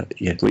leap out,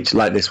 which,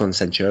 like this one,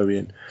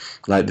 Centurion,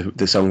 like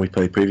the song we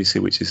played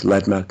previously, which is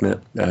Lead Magnet.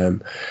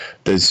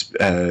 There's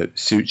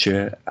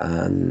Suture,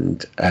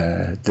 and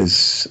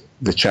there's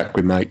the track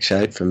with Mike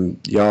Shite from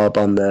Yarb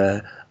on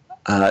there.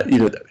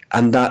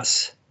 And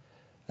that's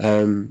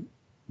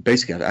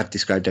basically, I've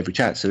described every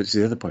track. So it's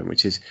the other point,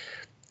 which is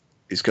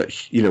it's got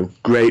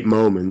great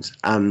moments,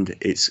 and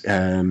it's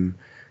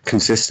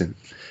consistent.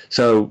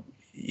 So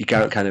you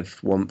can't kind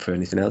of want for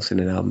anything else in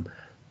an album.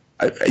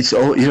 It's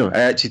all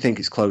I actually think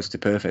it's close to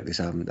perfect. This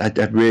album, I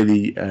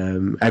really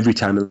every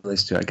time I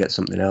listen to it, I get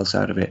something else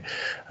out of it.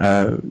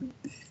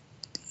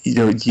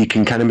 You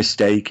can kind of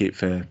mistake it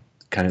for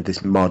kind of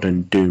this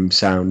modern doom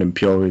sound and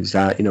pure as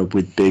that,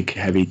 with big,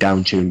 heavy,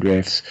 down-tuned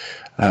riffs.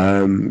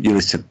 You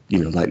listen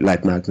to, like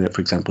Lead Magnet,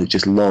 for example, it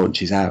just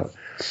launches out.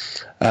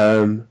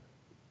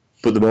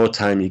 But the more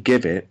time you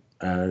give it,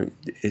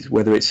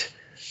 whether it's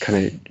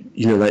kind of,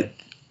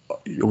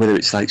 whether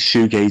it's like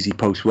shoegazy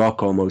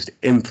post-rock almost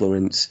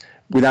influence,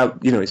 without,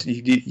 you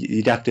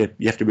have to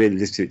really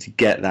listen to it to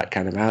get that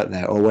kind of out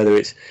there, or whether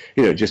it's,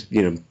 just,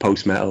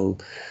 post-metal,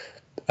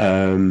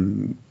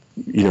 evolution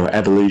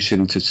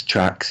to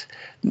tracks.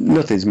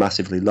 Nothing's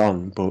massively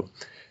long, but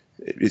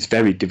it's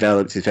very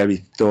developed, it's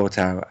very thought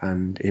out,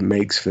 and it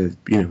makes for,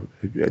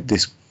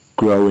 this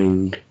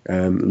growing,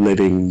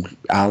 living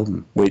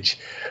album, which,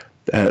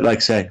 like I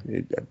say,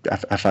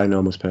 I find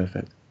almost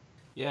perfect.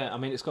 Yeah, I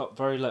mean, it's got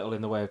very little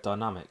in the way of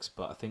dynamics,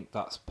 but I think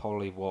that's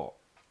probably what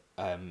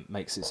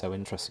makes it so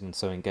interesting and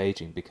so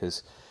engaging,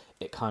 because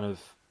it kind of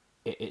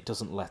it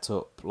doesn't let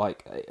up.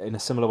 Like, in a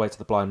similar way to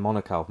the Blind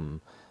Monarch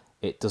album,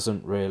 it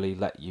doesn't really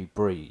let you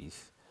breathe,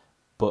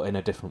 but in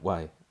a different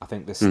way. I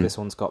think this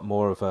one's got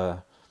more of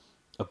a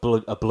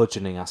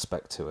bludgeoning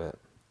aspect to it,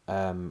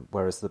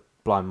 whereas the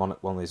Blind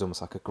Monarch one is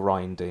almost like a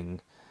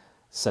grinding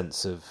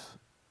sense of,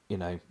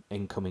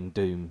 incoming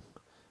doom,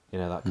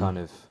 that kind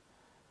of,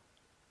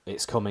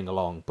 it's coming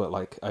along, but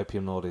like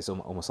Opium Lord is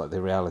almost like the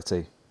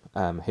reality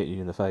hitting you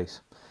in the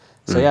face.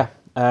 So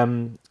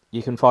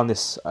you can find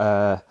this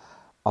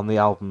on the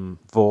album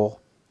Vore,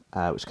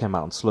 which came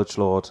out on Sludge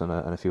Lord and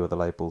a few other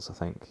labels, I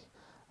think,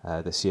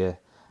 this year.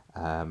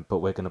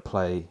 But we're going to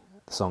play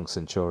the song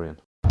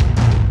Centurion.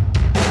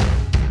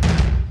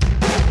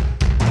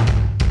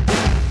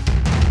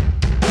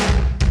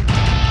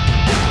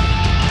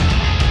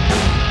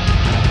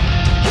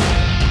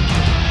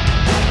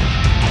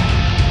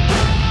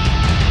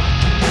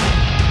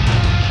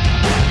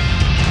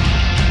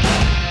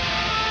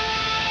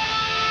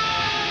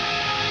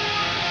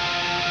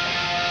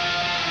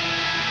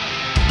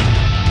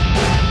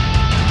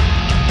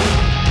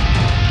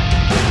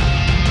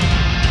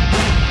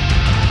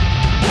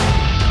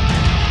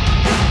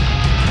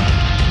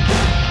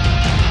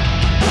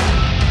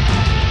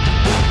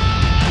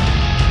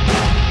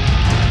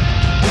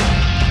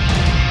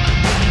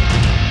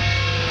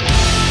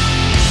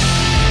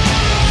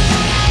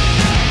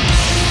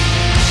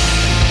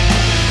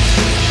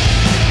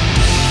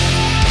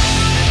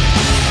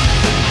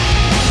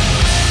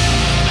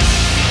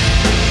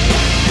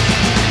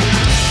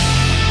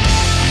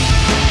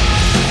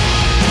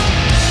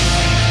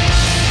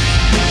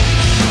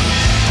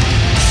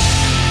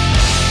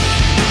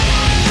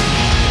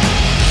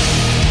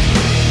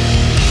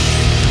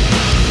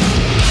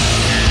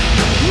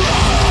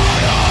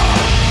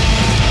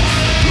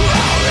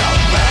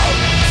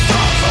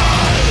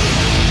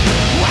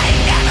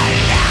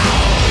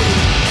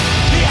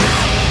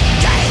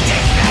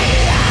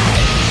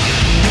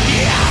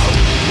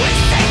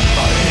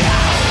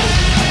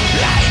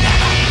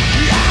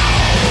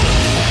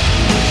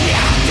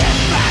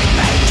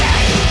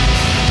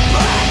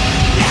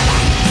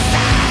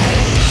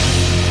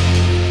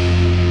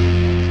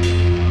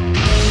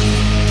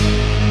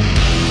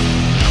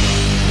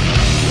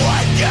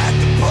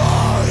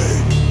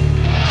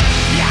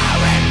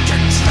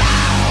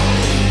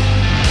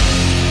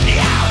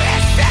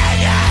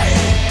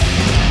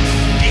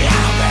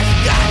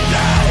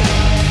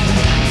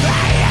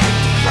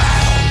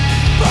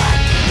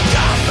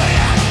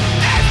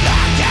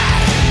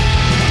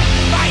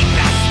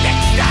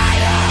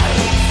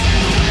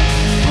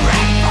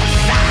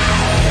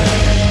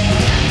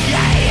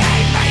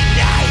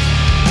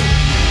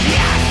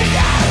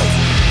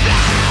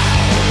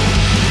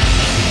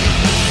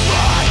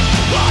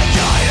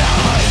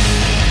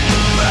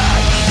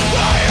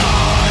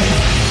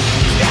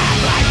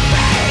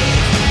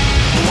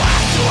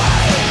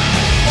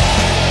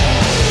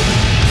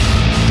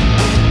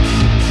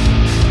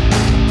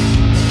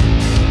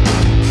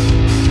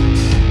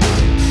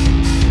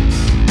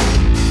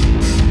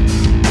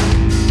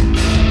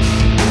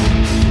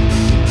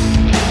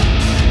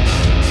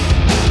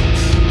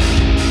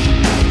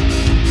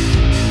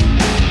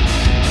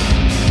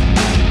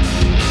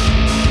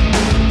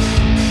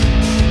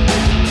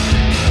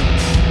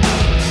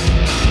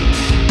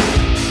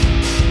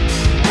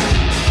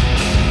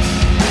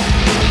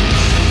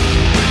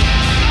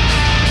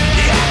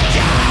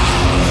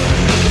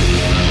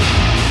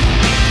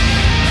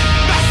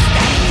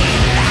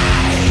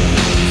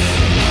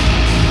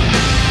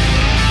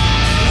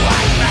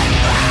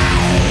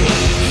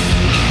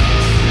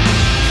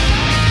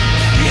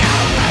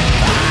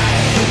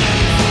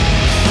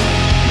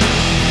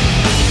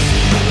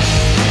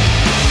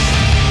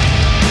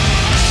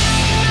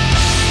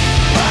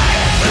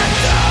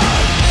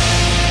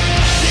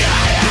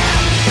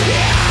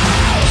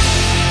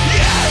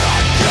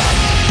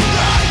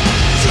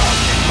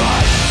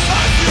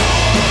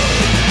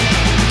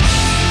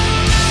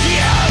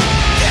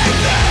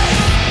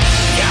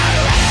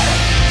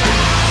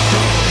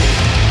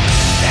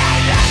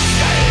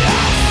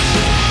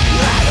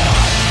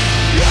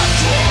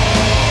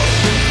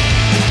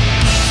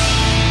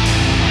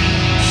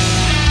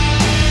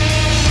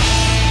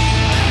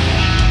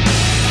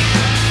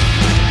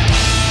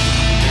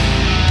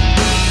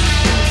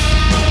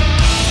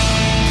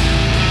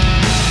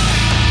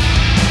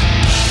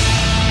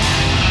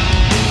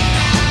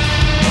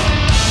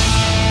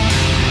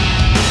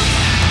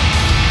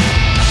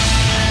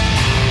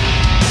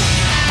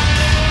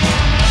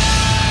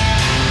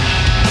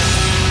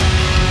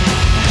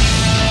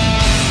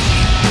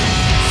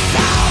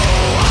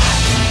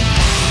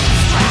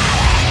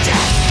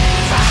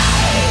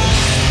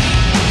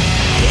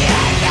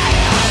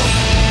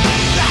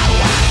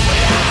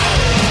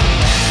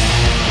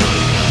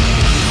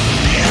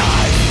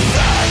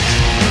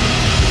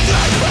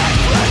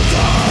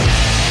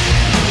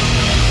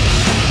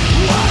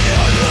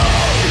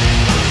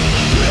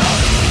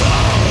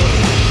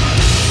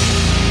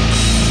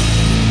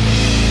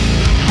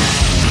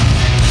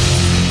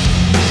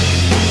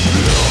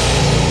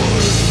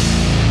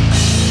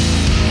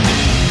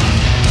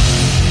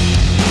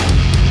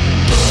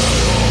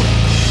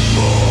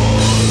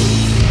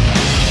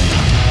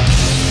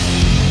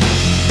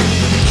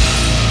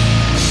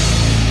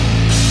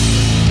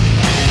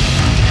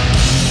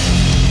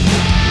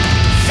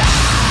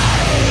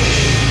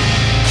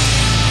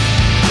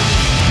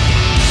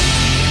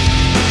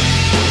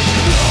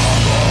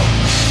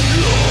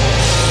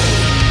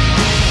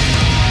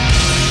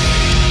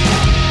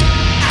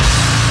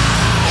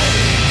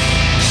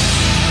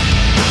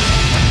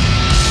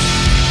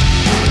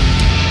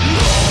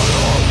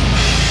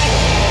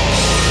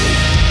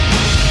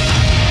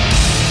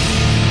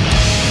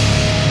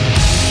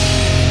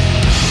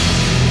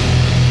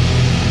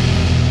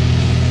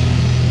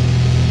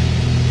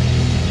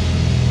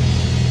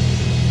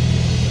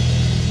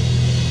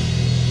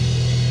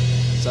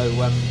 So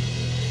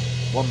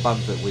one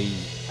band that we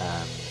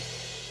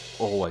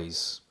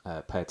always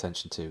pay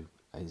attention to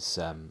is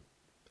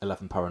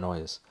 11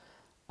 Paranoias,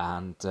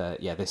 and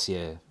this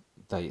year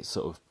they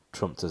sort of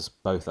trumped us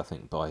both, I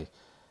think, by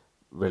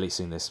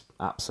releasing this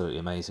absolutely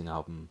amazing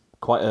album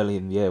quite early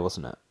in the year,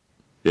 wasn't it?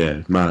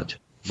 Yeah, March,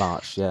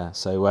 yeah.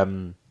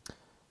 So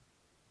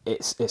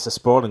it's a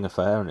sprawling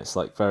affair, and it's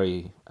like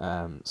very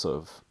sort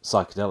of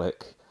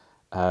psychedelic.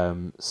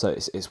 So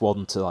it's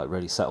one to like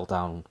really settle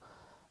down,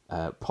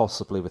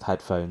 possibly with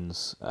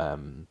headphones,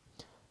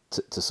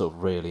 to sort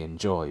of really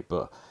enjoy.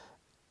 But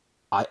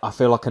I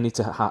feel like I need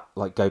to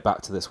go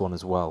back to this one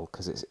as well,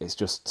 because it's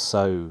just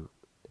so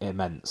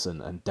immense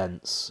and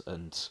dense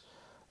and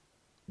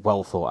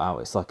well thought out.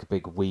 It's like a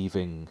big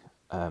weaving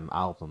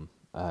album.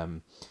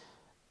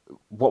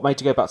 What made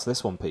you go back to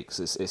this one, Pete?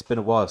 'Cause it's been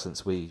a while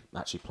since we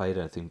actually played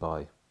anything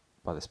by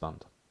this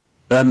band.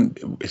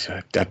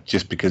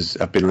 Just because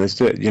I've been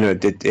listening to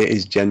it, it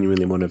is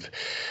genuinely one of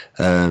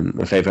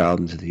my favourite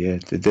albums of the year.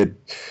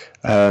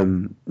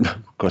 Of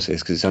course it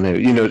is because it's on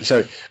here,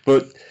 So,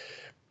 but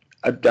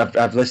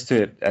I've listened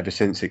to it ever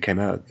since it came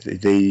out.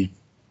 I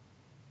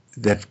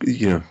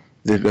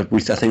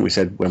think we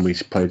said when we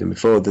played them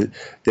before that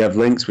they have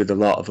links with a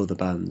lot of other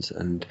bands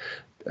and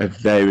of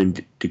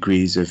varying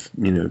degrees of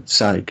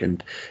psych.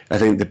 And I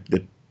think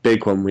the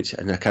big one,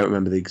 and I can't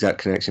remember the exact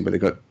connection, but they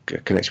got a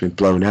connection with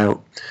Blown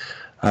Out.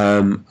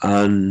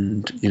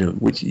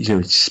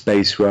 Which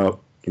space rock,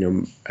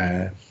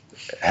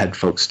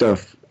 headfuck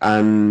stuff,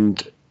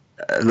 and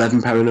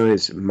 11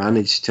 Paranoias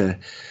managed to.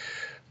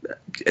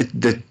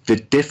 They're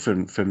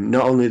different from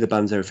not only the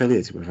bands they're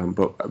affiliated with them,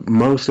 but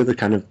most of the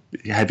kind of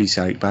heavy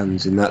psych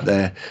bands, in that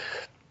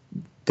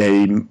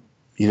they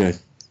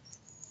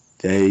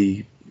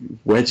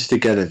wedge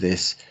together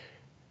this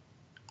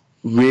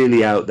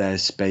really out there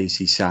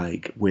spacey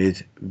psych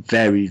with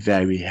very,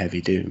 very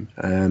heavy doom,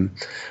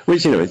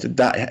 which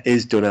that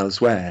is done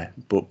elsewhere,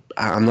 but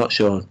I'm not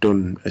sure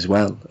done as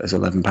well as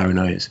 11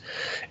 Paranoias.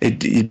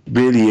 It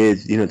really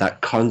is, that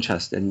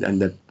contrast,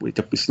 and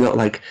it's not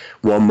like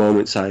one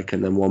moment psych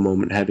and then one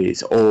moment heavy.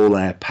 It's all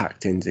there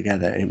packed in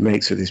together, and it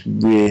makes for this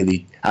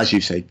really, as you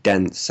say,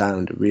 dense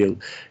sound, a real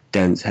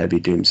dense, heavy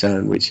doom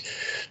sound, which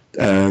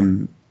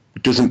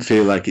doesn't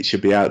feel like it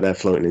should be out there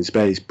floating in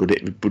space, but does.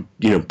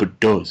 It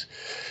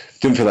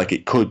doesn't feel like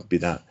it could be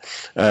that,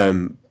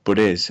 but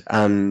is,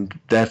 and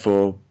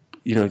therefore,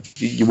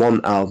 you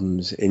want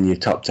albums in your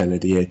top 10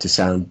 of the year to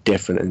sound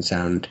different and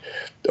sound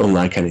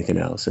unlike anything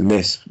else, and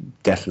this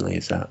definitely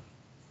is that.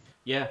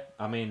 Yeah,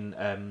 I mean,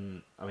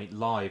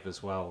 live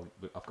as well.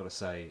 I've got to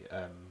say,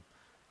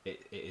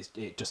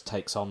 it just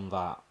takes on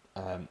that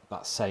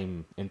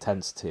same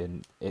intensity,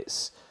 and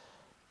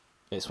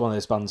it's one of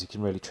those bands you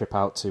can really trip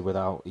out to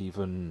without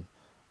even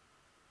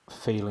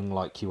feeling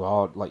like you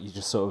are, like you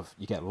just sort of,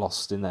 you get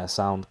lost in their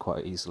sound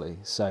quite easily.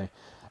 So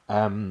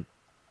we're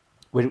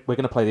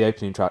going to play the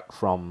opening track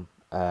from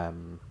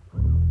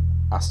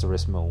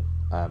Asterismal,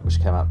 which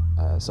came out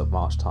sort of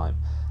March time,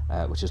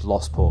 which is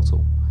Lost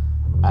Portal.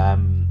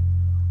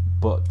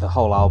 But the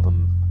whole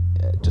album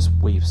just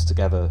weaves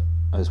together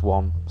as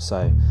one.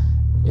 So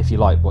if you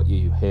like what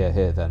you hear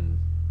here, then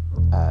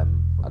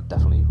I'd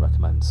definitely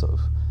recommend sort of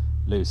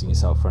losing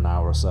yourself for an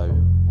hour or so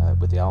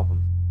with the album.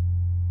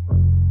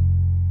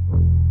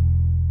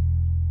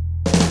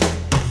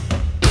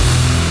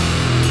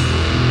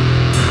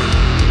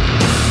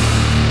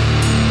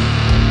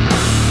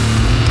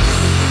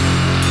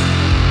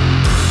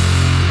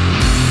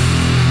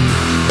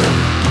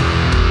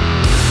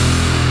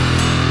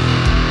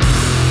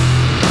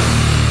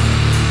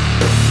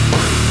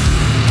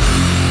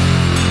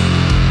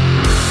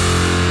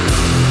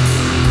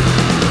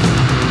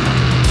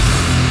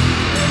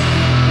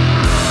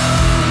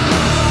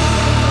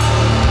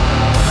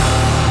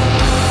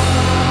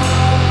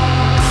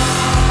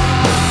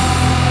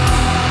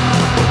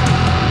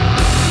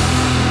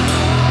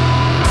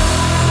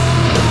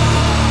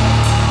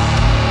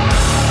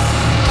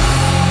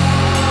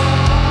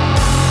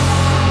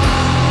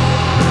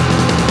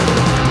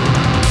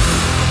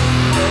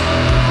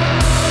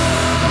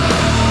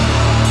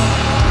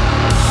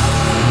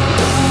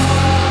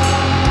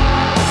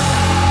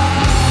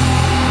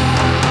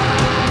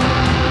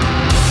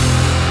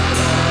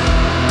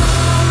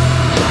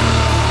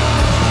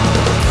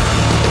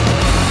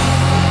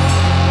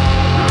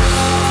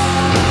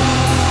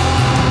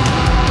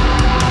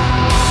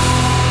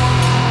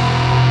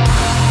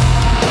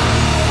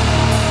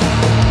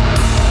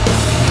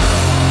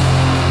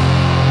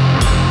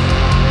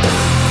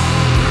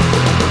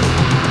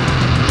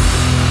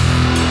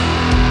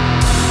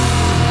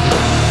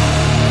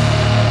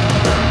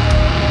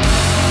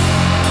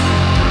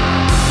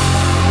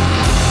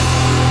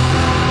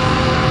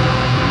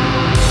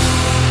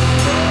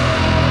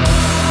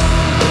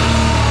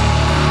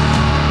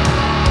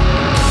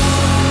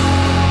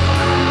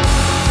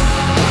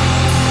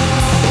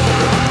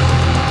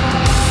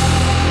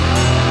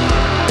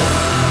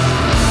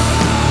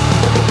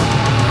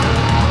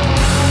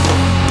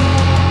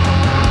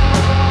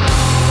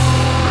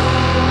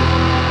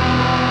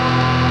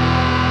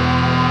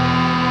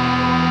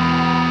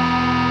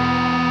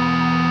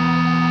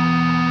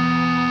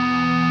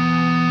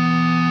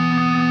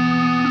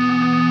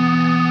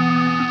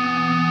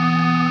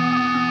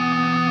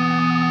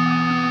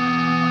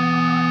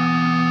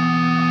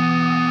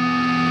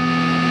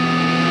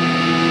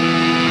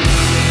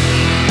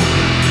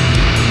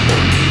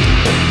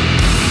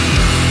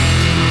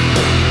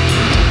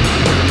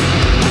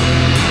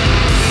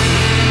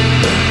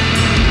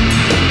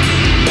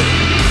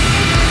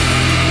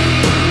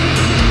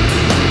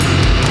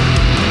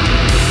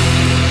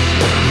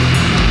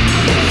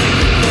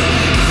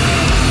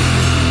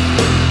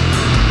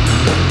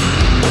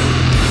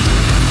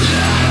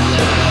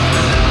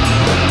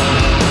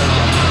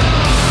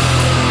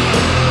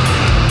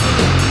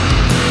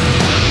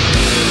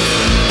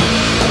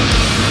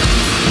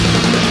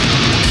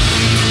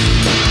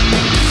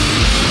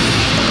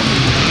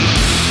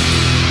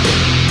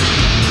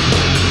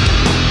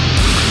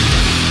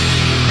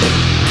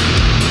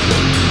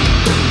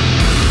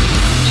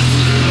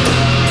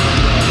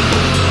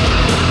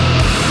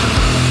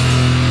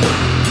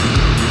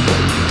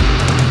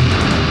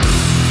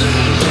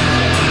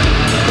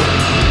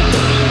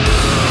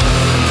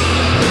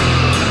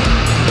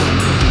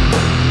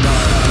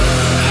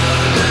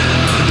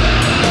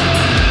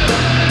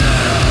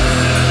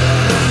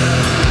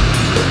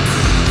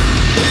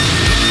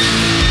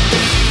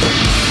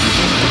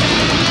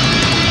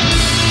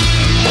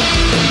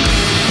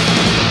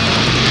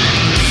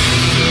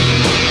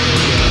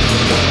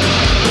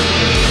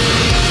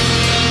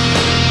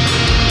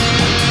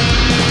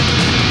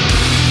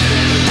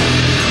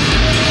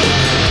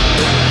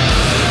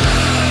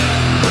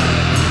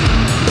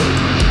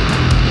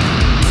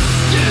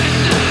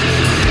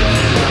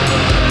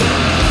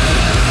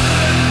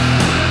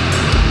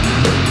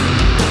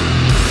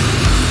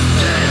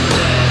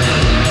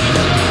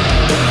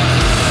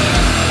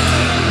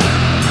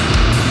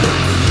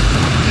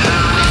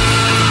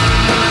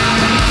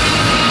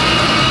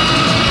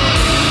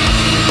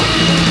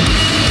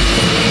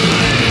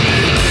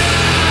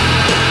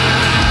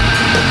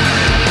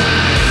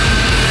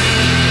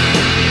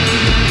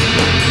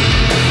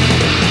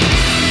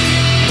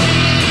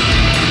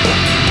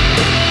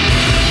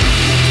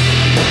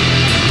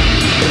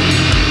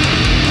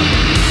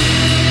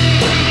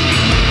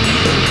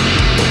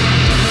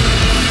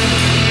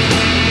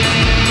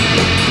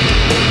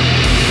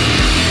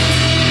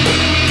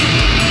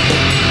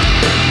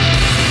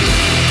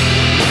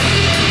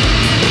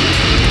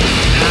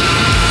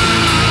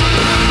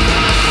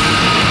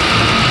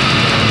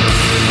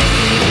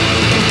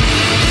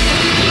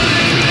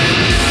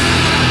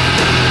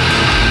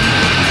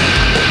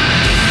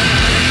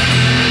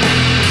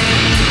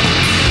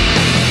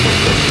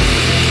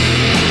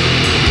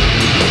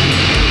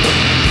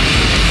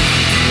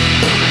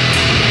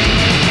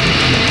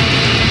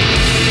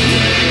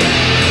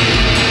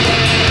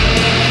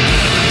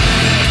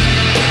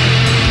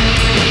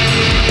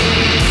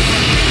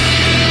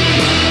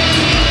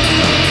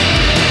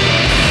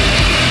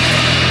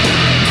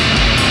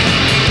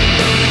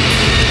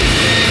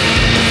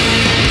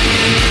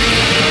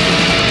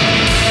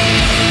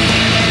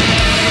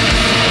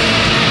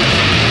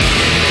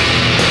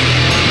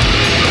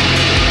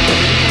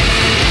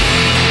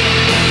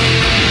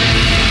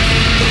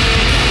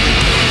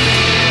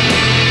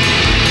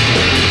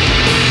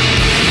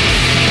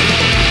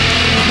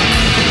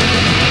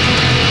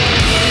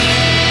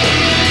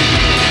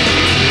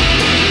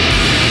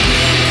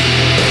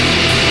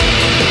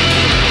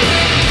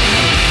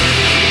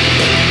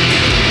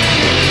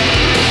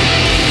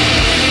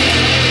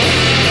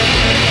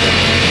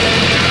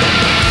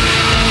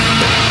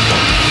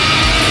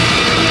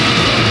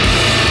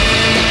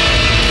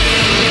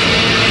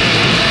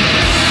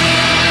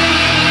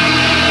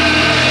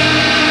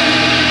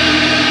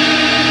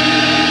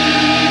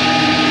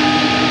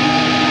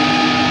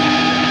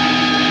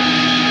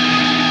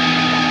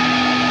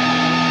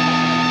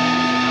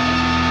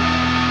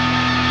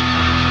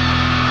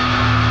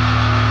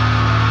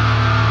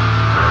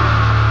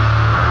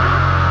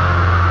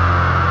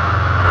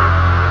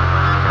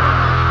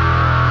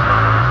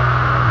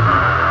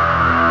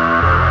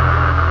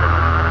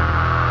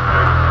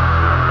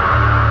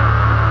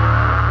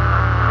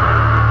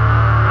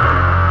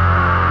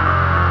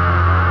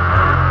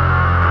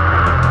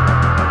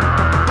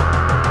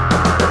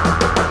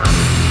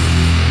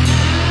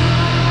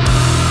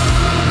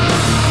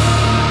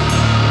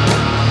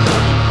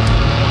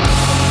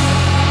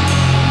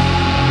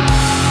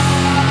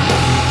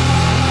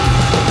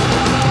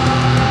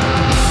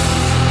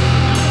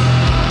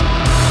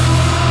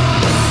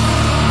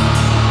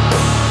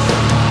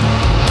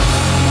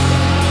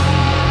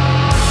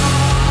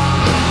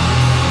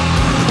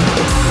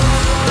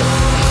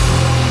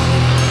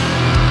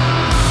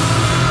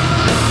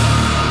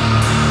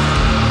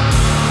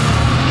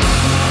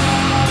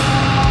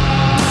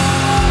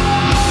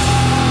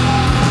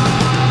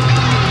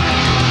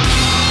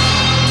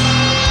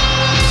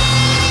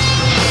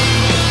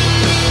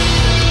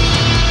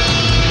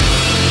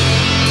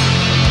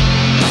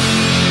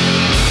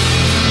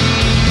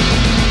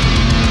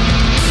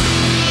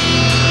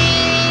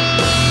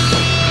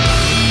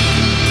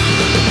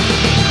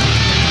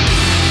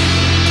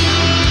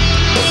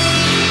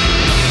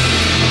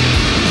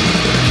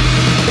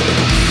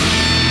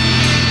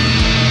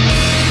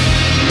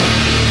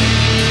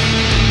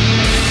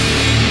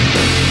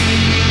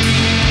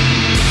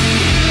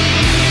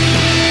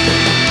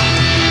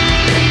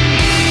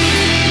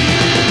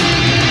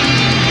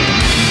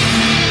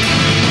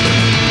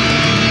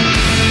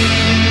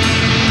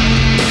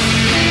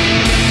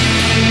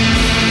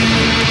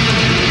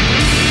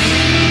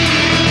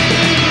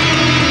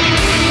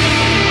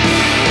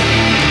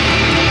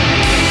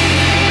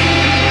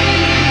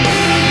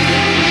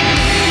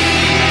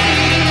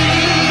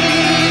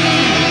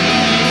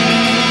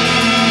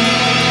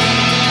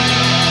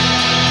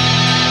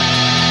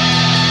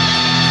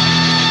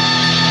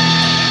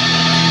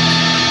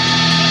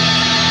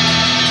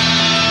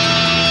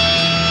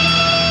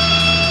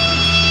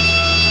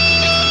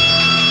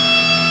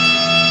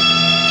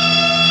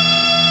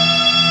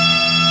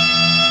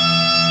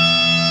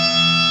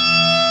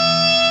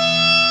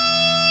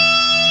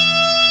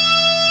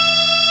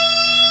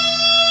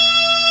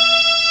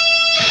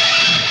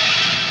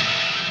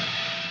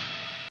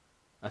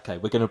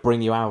 we're going to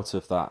bring you out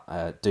of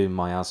that doom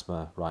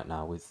miasma right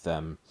now with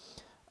a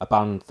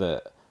band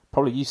that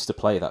probably used to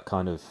play that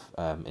kind of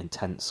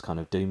intense kind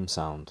of doom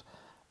sound,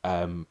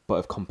 but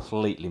have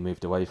completely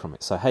moved away from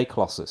it. So Hey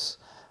Colossus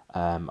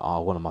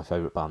are one of my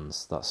favourite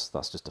bands. That's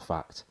just a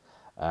fact.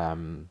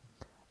 And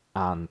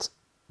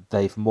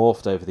they've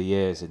morphed over the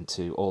years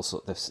into all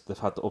sorts. They've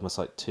had almost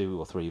like 2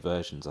 or 3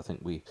 versions. I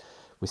think we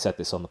said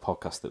this on the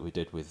podcast that we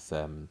did with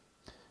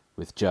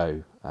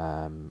Joe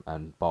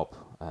and Bob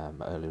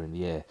earlier in the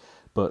year.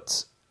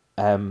 But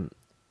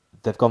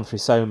they've gone through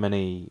so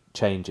many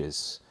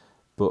changes,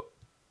 but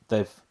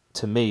they've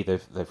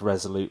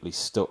resolutely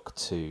stuck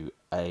to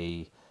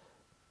a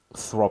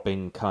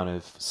throbbing kind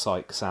of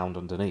psych sound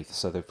underneath.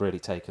 So they've really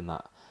taken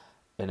that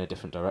in a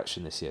different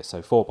direction this year.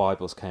 So 4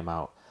 Bibles came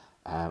out,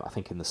 I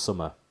think in the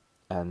summer,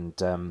 and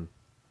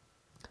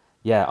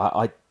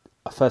I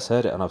first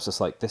heard it and I was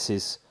just like, this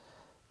is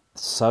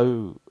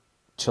so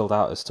chilled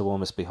out as to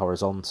almost be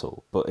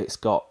horizontal, but it's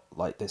got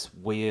like this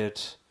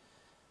weird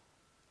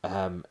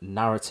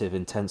narrative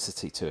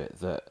intensity to it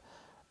that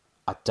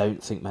I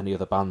don't think many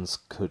other bands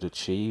could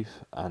achieve,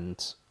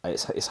 and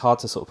it's hard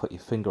to sort of put your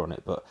finger on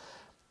it, but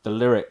the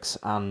lyrics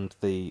and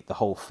the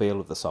whole feel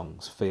of the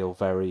songs feel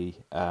very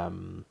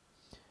of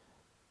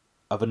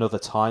another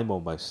time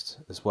almost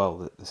as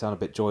well. They sound a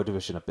bit Joy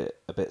Division,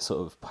 a bit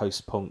sort of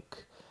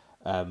post-punk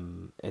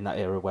in that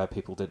era where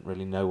people didn't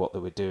really know what they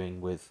were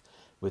doing with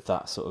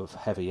that sort of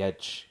heavy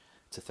edge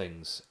to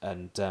things.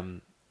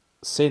 And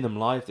seeing them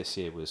live this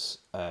year was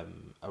a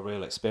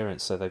real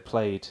experience. So they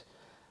played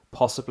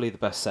possibly the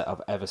best set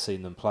I've ever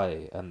seen them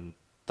play, and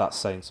that's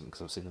saying something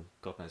because I've seen them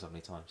God knows how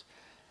many times,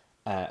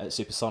 at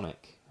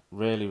Supersonic.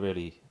 Really,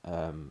 really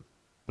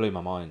blew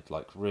my mind,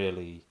 like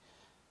really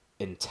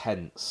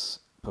intense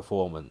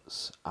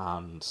performance,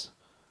 and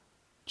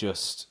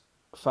just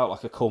felt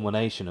like a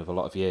culmination of a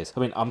lot of years. I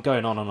mean, I'm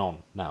going on and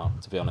on now,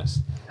 to be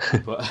honest,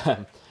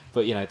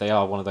 but you know, they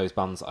are one of those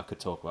bands that I could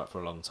talk about for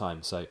a long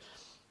time. So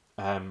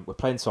we're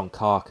playing the song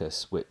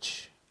Carcass,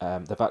 which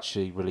they've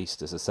actually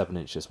released as a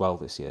 7-inch as well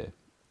this year,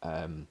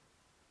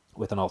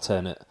 with an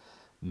alternate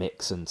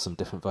mix and some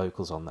different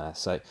vocals on there.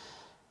 So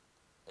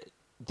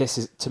this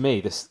is, to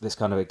me, this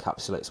kind of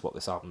encapsulates what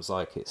this album's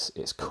like.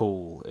 It's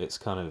cool. It's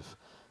kind of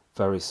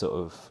very sort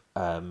of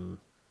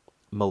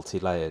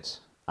multi-layered,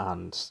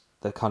 and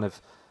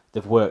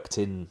they've worked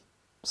in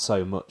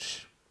so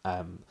much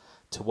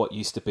to what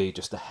used to be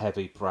just a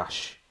heavy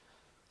brash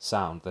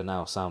sound. They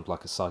now sound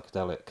like a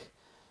psychedelic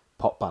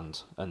pop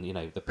band, and you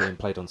know, they're being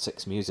played on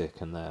Six Music,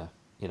 and they're,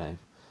 you know,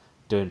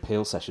 doing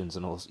Peel sessions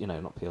and all, you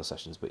know, not Peel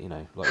sessions, but you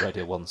know, like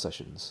Radio 1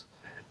 sessions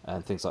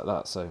and things like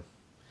that. So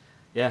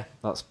yeah,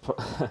 that's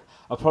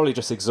I'm probably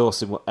just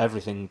exhausting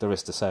everything there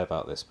is to say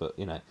about this, but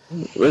you know,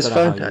 it's I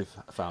don't know fun. how you've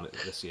found it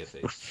this year,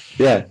 Pete.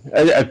 Yeah,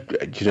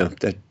 you know,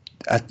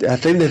 I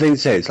think the thing to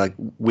say is, like,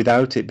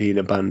 without it being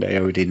a band I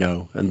already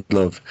know and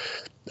love,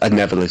 I'd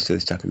never listen to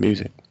this type of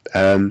music.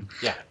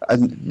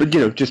 But you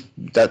know, just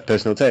that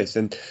personal taste,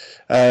 and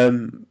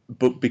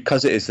but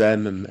because it is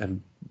them,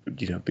 and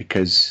you know,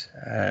 because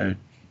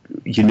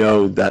you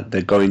know that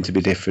they're going to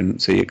be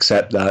different, so you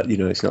accept that. You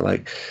know, it's not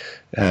like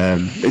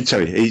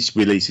each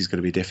release is going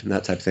to be different,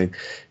 that type of thing.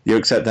 You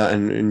accept that,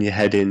 and you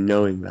head in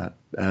knowing that.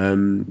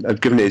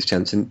 I've given it its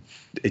chance, and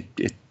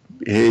it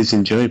is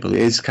enjoyable.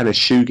 It is kind of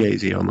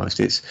shoegazy almost.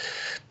 It's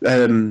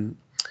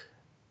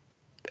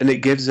and it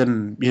gives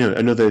them, you know,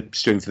 another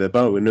string to their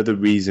bow, another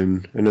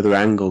reason, another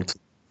angle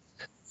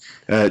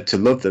to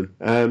love them.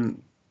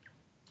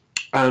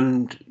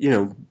 And you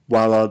know,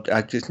 while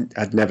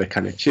I'd never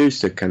kind of choose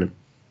to kind of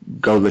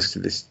go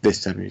listen to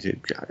this type of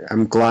music,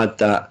 I'm glad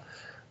that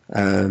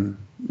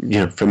you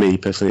know, for me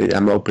personally,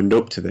 I'm opened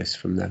up to this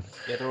from them.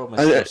 Yeah, they're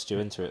almost forced you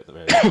into it at the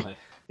very end.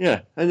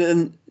 Yeah,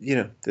 and you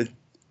know,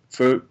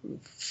 for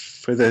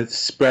the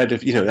spread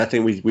of, you know, I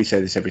think we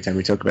say this every time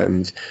we talk about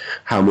them, is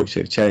how much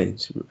they've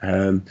changed.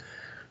 On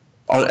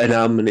an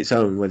album on its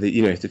own, whether,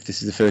 you know, if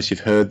this is the first you've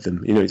heard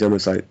them, you know, it's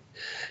almost like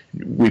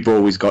we've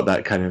always got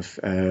that kind of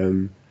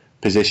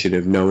position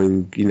of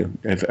knowing, you know,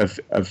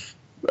 of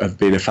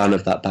being a fan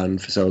of that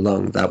band for so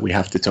long, that we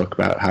have to talk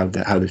about how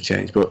they've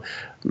changed. But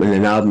in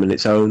an album on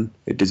its own,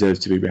 it deserves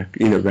to be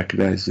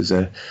recognised as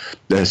a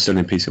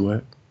stunning piece of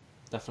work.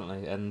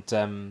 Definitely, and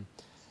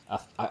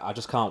I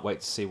just can't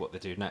wait to see what they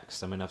do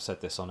next. I mean, I've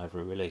said this on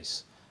every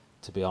release,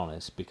 to be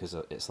honest, because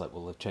it's like,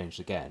 well, they've changed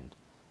again.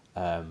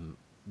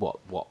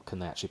 What can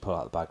they actually pull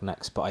out of the bag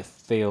next? But I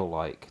feel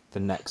like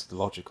the next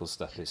logical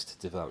step is to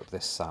develop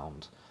this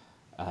sound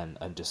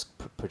and just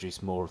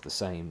produce more of the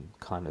same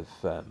kind of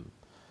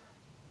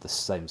the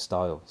same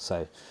style.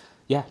 So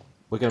yeah,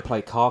 we're going to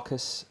play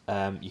Carcass.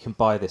 You can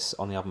buy this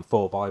on the album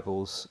 4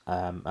 Bibles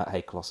at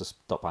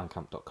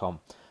heycolossus.bandcamp.com.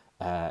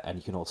 And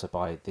you can also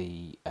buy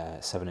the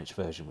 7-inch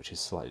version, which is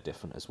slightly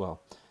different as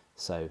well.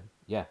 So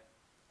yeah,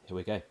 here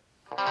we go.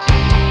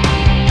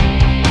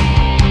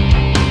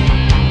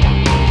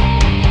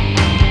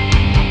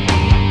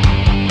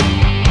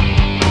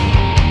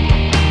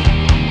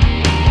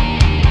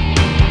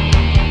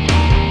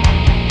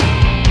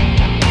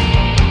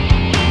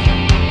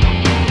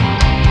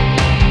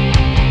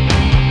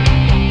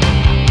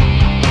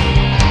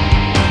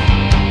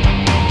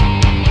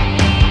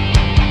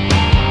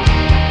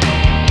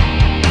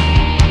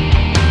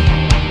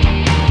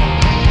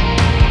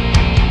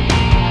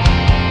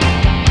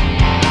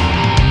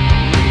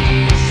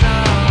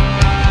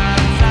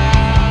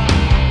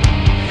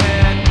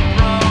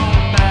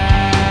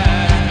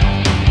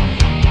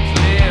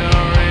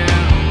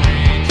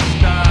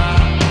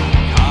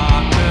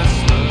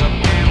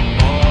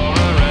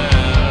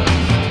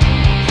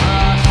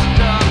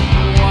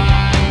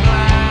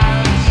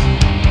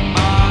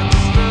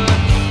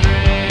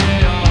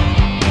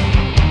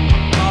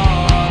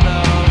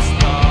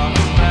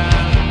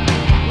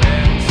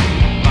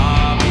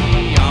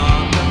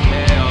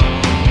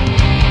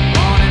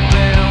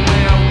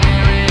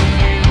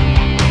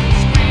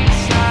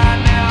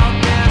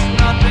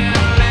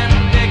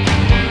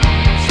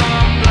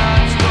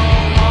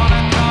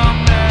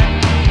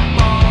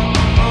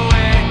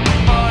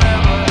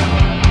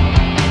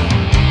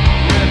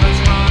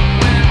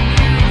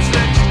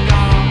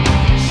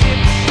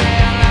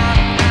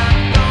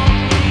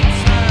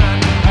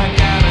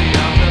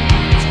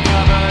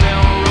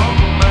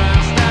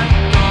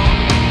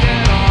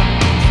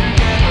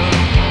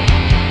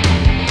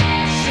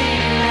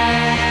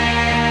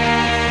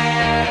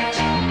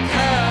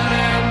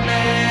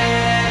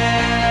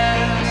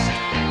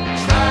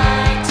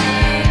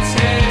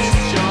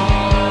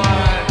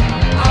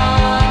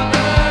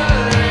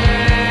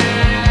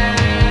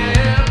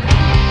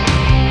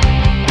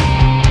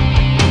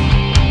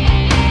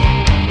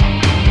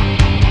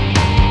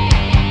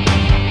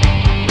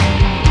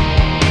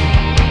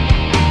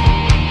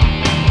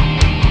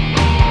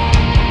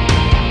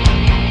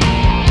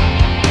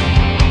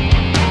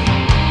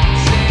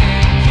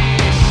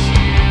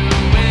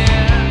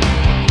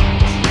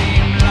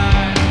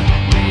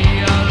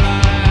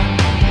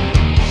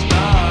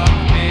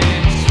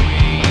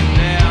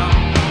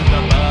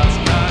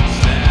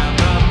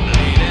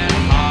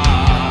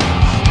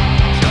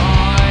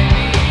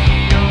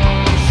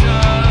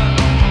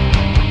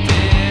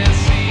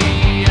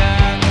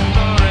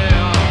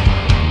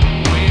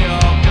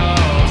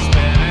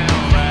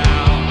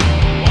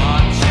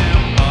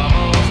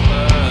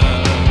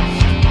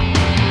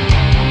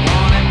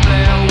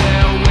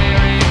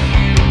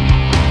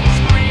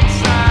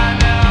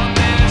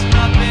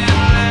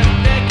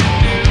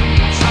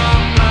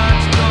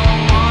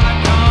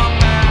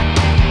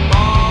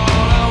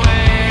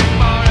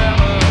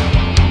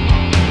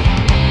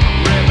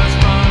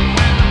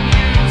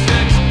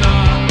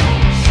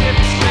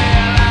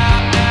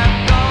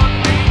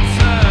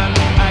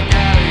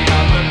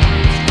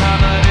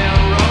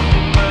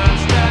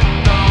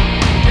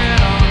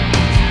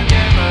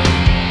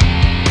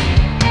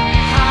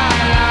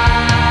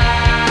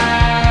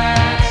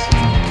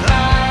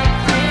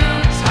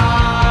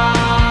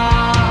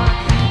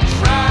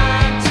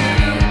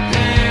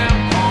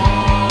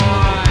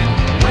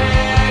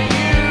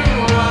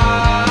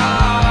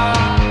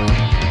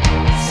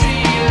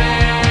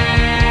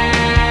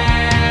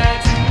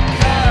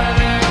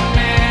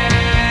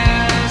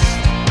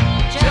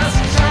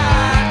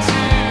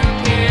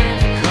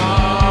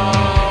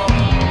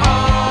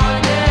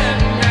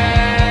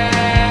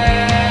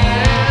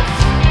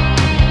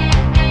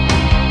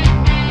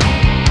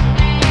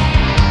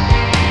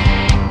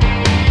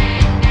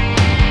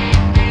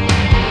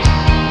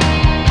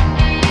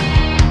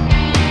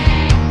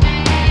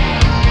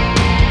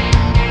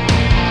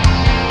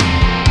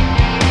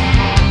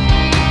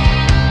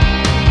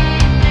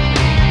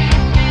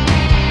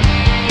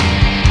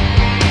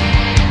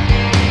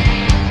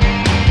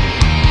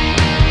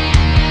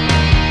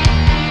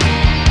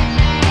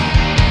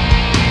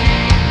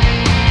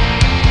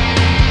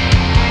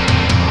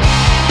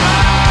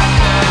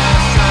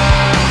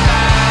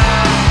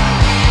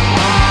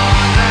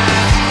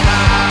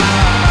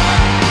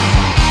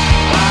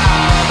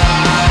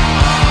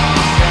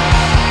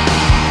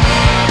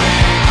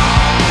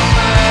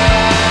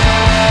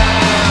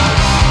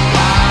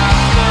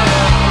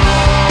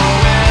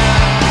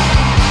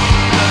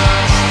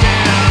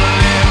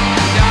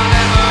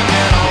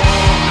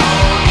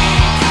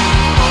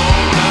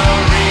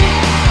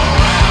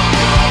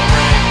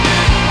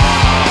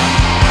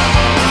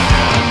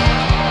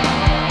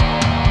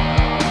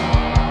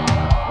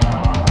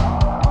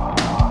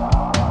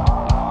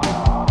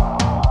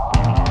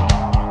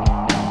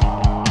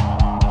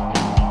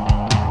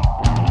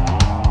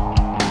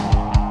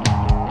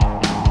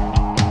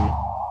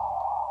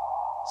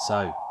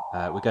 So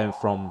we're going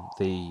from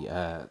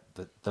the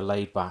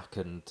laid back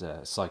and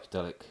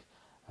psychedelic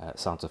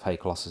sounds of Hey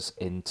Colossus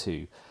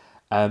into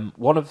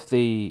one of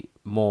the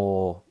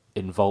more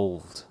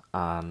involved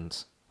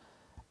and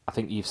I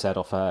think you've said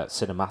off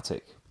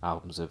cinematic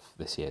albums of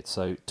this year.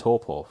 So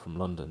Torpor from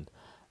London.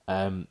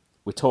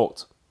 We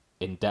talked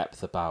in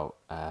depth about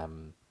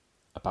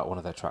one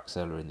of their tracks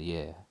earlier in the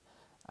year,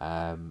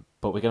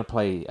 but we're going to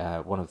play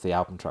one of the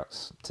album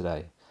tracks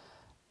today.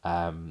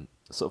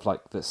 Sort of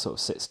like that sort of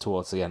sits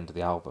towards the end of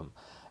the album.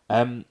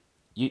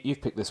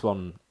 You've picked this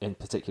one in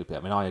particular.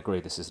 I mean, I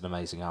agree this is an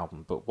amazing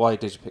album, but why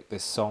did you pick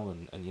this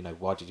song? And you know,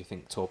 why did you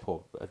think Torpor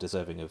are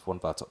deserving of one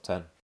of our top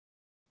 10?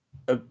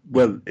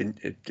 Well,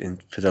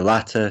 for the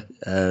latter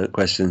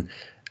question,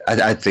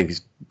 I think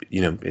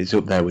it's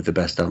up there with the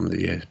best album of the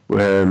year.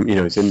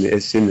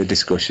 It's in the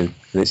discussion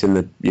and it's in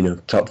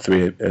the top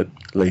 3 at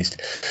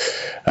least.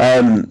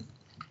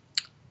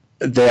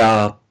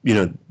 They're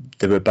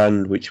a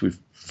band which we've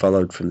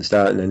followed from the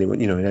start, and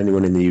anyone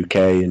in the UK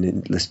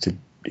and listed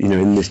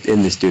in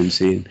this doom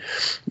scene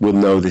will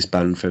know this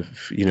band for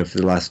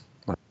the last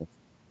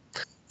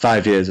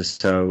 5 years or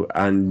so,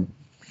 and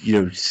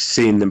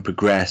seeing them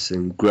progress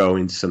and grow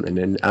into something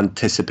and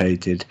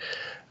anticipated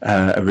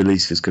a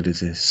release as good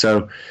as this.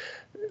 So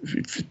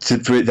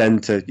for it then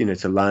to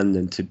land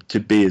and to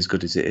be as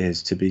good as it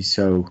is, to be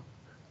so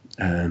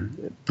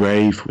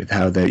brave with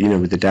how they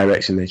with the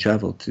direction they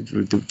travel,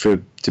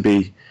 to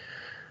be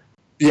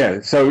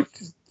so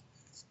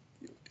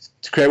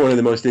to create one of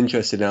the most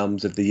interesting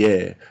albums of the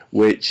year,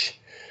 which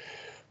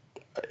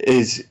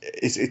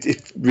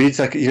it reads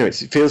like it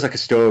feels like a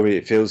story.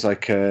 It feels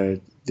like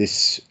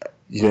this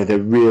the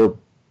real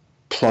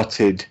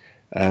plotted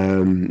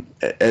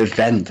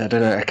event. I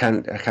don't know. I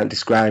can't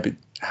describe it.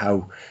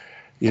 How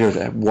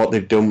what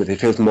they've done with it. It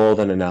feels more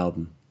than an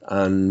album,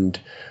 and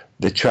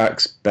the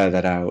tracks bear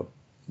that out.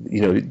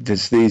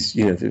 There's these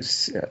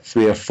there's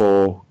 3 or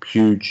 4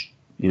 huge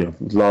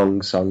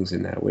long songs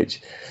in there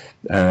which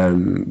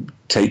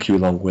take you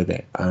along with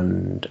it,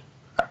 and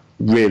I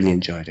really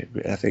enjoyed it.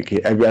 I think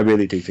I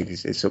really do think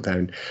it's up there.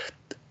 And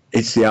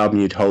it's the album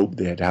you'd hope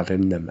they'd have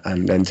in them,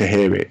 and then to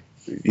hear it,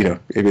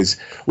 it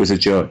was a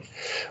joy.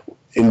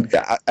 In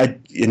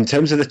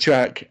terms of the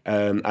track,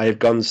 I have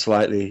gone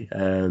slightly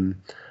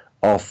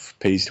off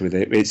piste with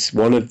it. It's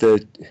one of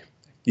the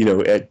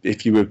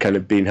if you were kind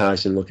of being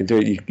harsh and looking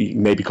through it, you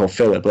maybe call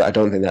filler, but I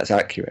don't think that's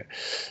accurate.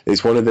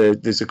 It's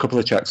there's a couple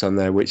of tracks on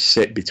there which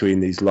sit between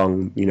these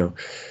long,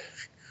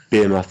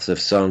 behemoths of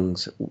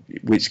songs,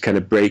 which kind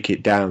of break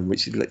it down,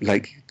 which,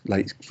 like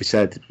we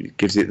said,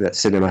 gives it that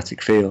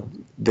cinematic feel.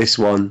 This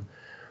one,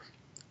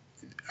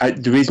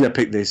 the reason I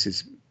picked this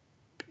is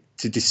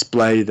to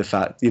display the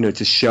fact,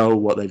 to show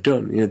what they've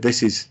done.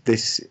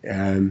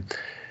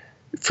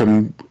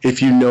 From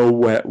if you know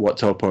what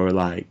Torpor are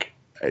like,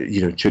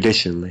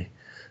 traditionally,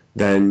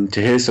 then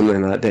to hear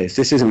something like this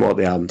isn't what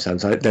the album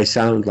sounds like. They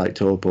sound like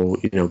Torpor,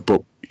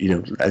 but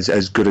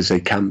as good as they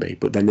can be.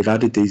 But then they've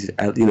added these,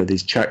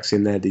 these tracks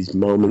in there, these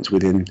moments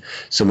within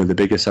some of the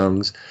bigger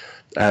songs,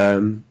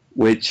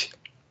 which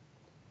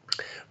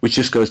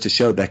just goes to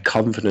show their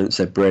confidence,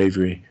 their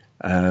bravery,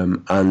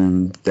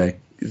 and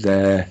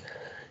their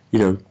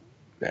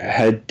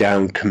head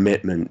down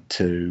commitment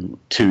to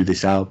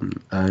this album.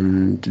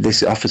 And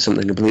this offers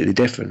something completely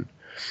different.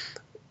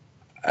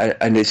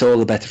 And it's all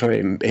the better for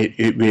it.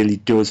 It really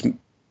does.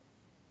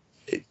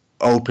 It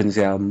opens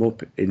the album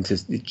up into.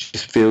 It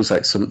just feels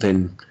like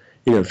something.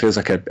 It feels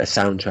like a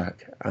soundtrack,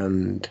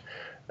 and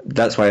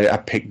that's why I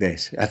picked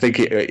this. I think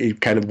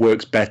it kind of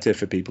works better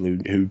for people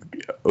who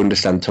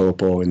understand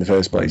Torpor in the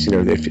first place.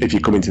 If you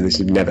come into this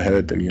and you've never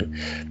heard them, you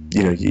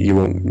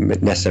won't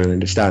necessarily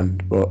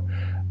understand. But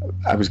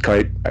I was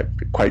quite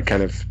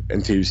kind of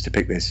enthused to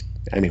pick this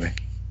anyway.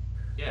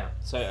 Yeah,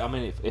 so I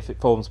mean, if it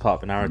forms part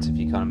of a narrative,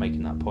 you're kind of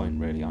making that point,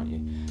 really, aren't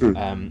you?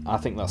 I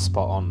think that's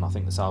spot on. I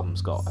think this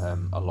album's got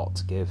a lot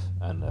to give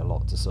and a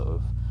lot to sort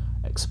of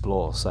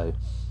explore. So,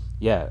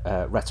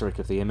 yeah, Rhetoric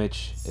of the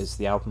Image is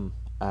the album,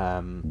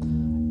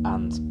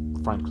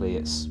 and frankly,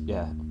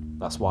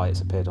 that's why it's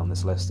appeared on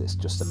this list. It's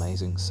just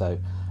amazing. So,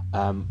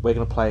 we're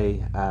going to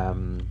play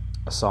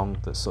a song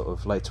that's sort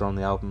of later on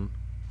the album.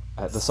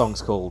 The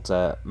song's called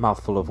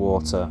Mouthful of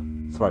Water,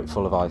 Throat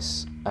Full of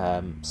Ice.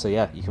 So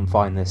yeah, you can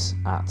find this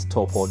at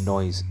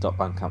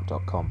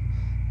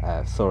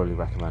torpornoise.bandcamp.com. Thoroughly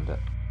recommend it.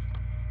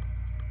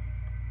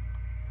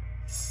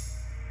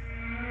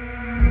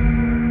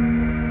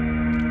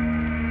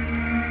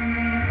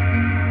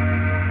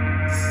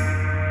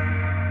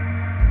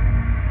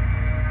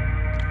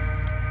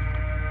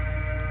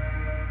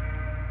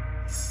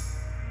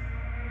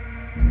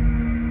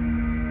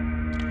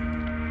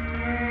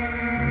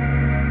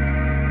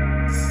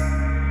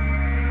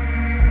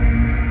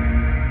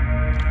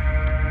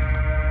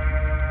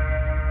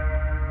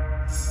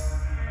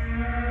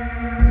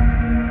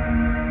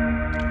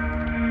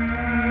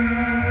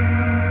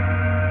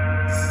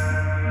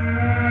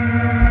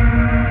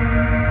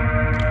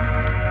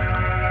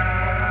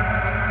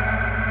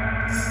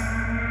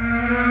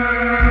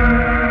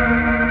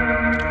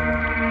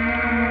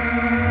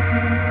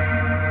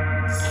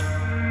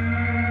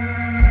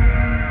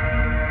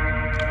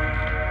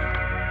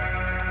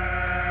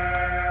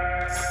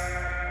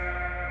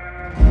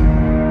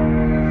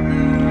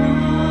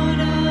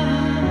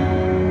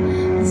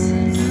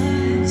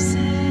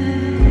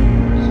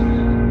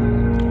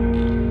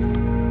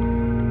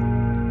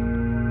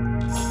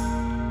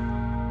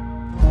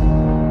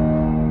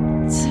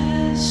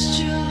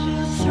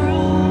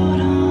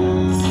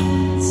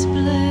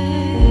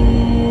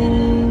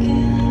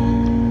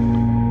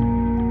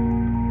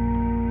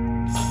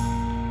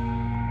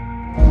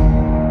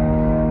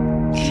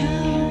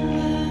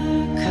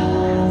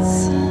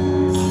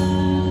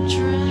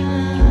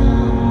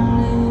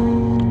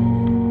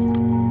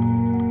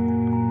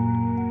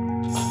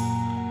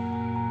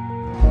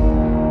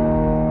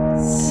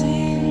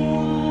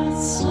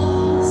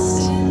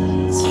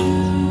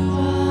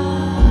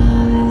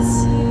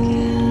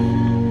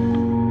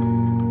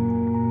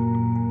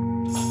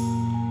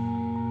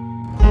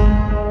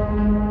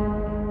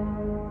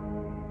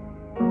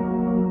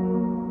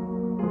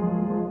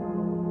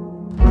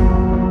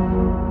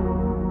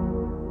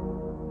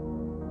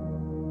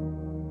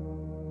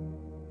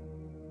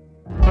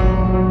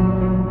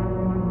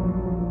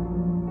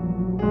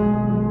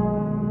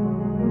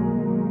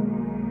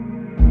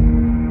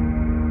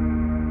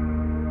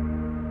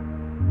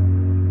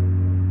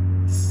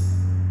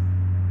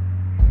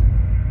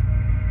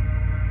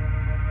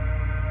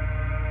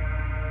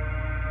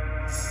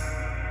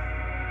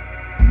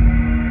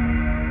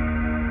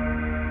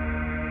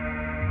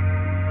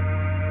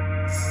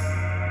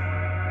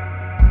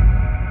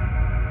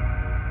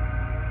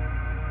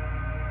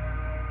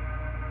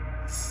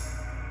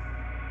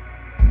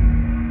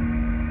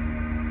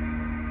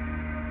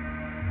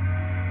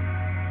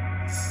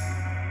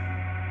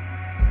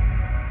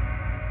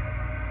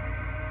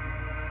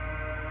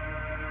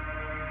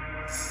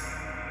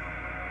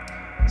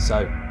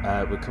 So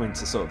we're coming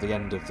to sort of the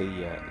end of the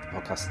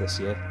podcast this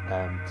year,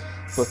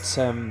 but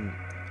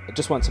I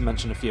just want to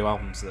mention a few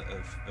albums that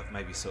have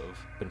maybe sort of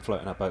been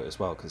floating our boat as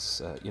well,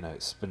 because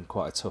it's been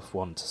quite a tough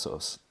one to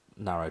sort of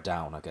narrow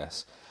down, I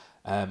guess.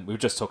 We were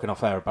just talking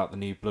off air about the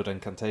new Blood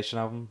Incantation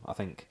album. I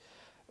think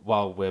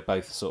while we're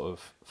both sort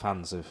of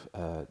fans of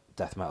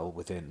death metal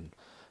within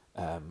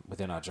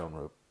our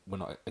genre, we're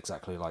not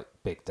exactly like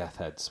big death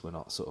heads. We're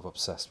not sort of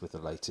obsessed with the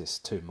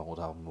latest Tomb Mold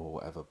album or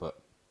whatever, but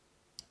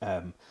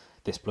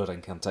this Blood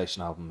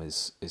Incantation album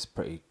is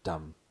pretty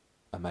damn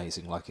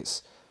amazing. Like,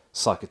 it's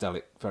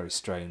psychedelic, very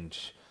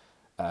strange.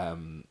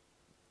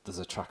 There's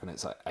a track on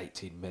it's like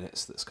 18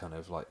 minutes that's kind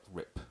of like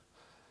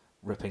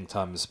ripping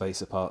time and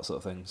space apart sort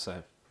of thing.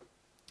 So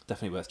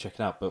definitely worth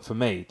checking out. But for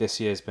me, this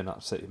year's been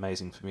absolutely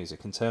amazing for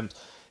music in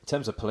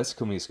terms of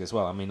political music as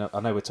well. I mean, I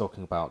know we're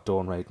talking about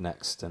Dawn Raid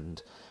next,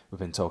 and we've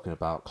been talking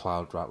about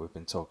Cloud Rat. We've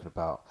been talking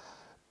about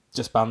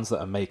just bands that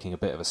are making a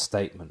bit of a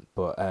statement,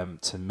 but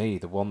to me,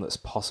 the one that's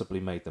possibly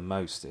made the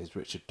most is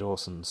Richard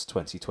Dawson's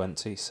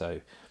 2020.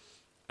 So,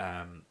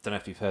 don't know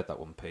if you've heard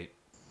that one, Pete.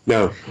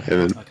 No, I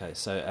haven't. Okay,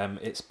 so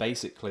it's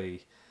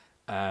basically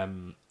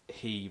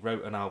he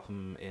wrote an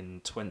album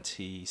in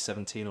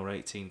 2017 or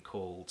 18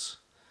 called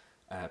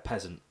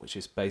Peasant, which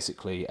is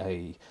basically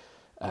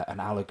an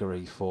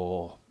allegory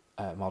for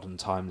modern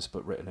times,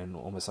 but written in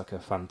almost like a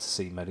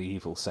fantasy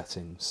medieval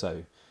setting.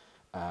 So.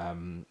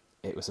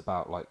 It was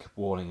about like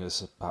warning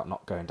us about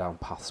not going down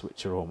paths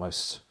which are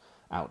almost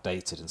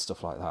outdated and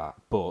stuff like that.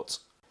 But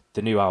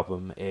the new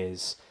album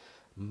is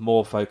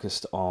more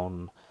focused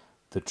on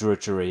the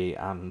drudgery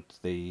and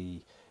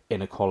the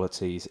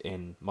inequalities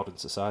in modern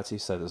society.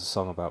 So there's a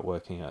song about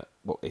working at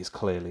what is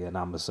clearly an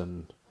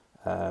Amazon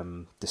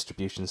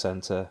distribution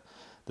centre.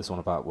 There's one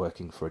about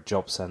working for a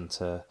job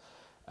centre.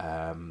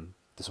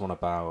 There's one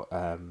about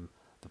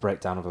the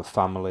breakdown of a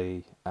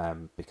family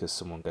because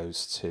someone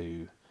goes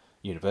to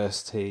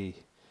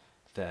university.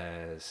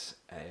 There's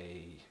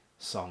a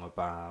song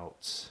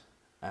about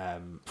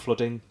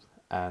flooding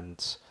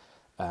and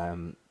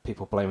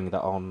people blaming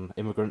that on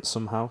immigrants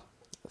somehow,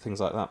 things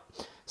like that.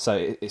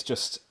 So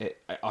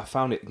I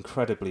found it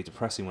incredibly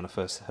depressing when I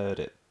first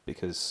heard it,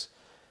 because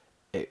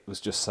it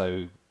was just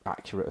so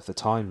accurate of the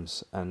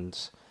times,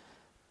 and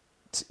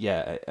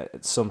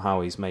somehow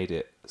he's made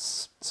it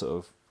sort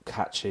of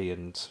catchy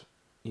and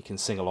you can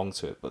sing along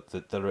to it, but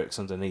the lyrics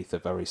underneath are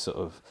very sort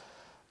of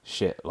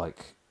shit,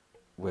 like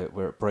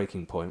we're at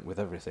breaking point with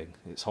everything.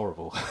 It's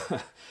horrible.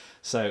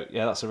 So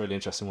yeah, that's a really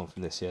interesting one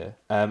from this year.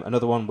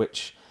 Another one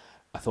which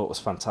I thought was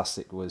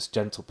fantastic was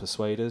Gentle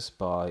Persuaders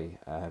by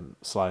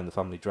Sly and the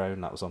Family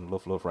Drone. That was on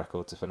Love Love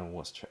Records, if anyone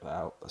wants to check that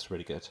out. That's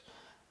really good.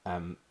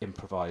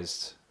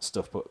 Improvised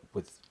stuff, but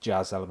with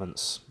jazz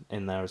elements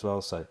in there as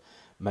well, so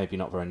maybe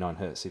not very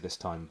Ninehertzy this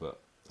time,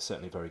 but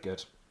certainly very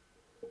good.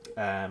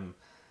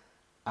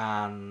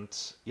 And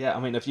yeah, I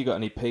mean, have you got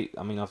any, Pete?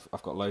 I mean,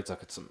 I've got loads I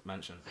could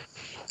mention.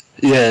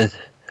 Yeah,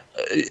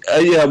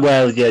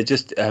 well, yeah.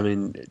 Just, I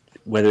mean,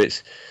 whether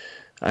it's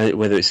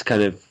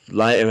kind of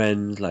lighter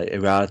end like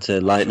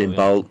Errata, Lightning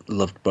Bolt,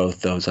 loved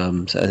both those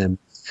albums.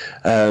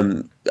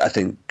 I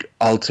think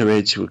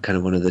Alterage were kind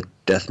of one of the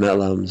death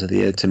metal albums of the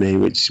year to me,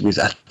 which was,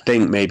 I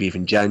think, maybe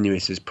even January,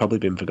 so it's probably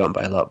been forgotten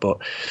by a lot, but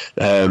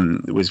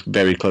was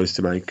very close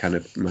to my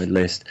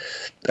list.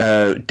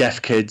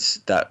 Deaf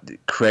Kids, that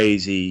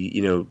crazy,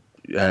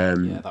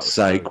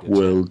 psych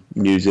world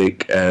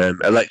music,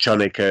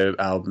 electronica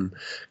album,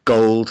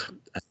 Gold.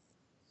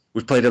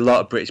 We've played a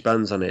lot of British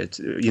bands on it,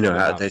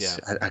 out of this.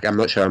 Yeah. I'm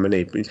not sure how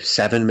many,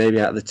 7 maybe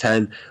out of the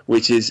 10,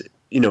 which is,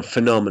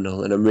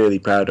 phenomenal, and I'm really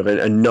proud of it.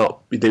 And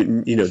not,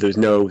 there's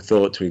no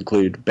thought to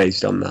include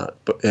based on that.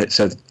 But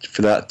so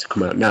for that to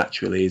come out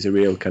naturally is a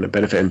real kind of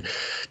benefit.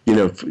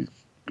 And,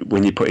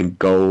 when you put in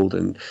Gold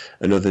and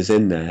others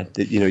in there,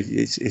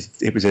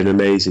 it was an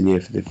amazing year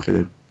for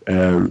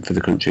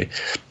the country.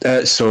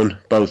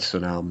 Both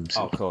Sun albums.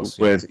 Oh, of course.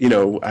 Yeah.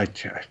 With, I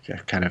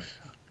kind of,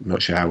 I'm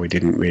not sure how we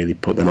didn't really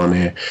put them on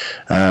here.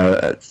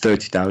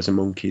 30,000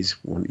 Monkeys,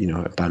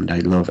 a band I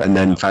love, and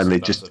then finally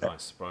that was a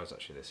nice surprise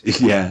actually this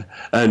year. Yeah,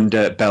 and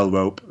Bell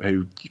Rope,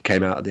 who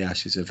came out of the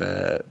ashes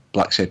of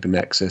Black Shape and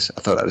Nexus.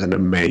 I thought that was an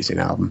amazing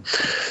album.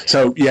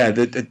 So yeah,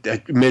 the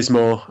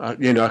Mismore, I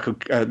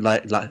could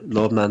like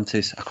Lord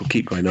Mantis, I could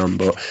keep going on,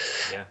 but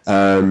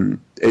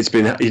it's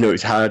been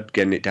it's hard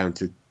getting it down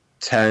to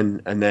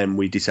 10, and then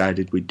we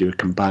decided we'd do a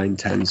combined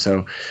 10.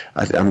 So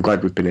I'm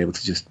glad we've been able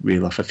to just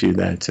reel off a few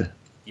there to.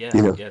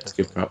 To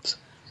give props.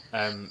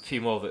 A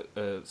few more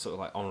that sort of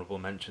like honourable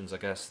mentions, I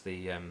guess.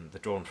 The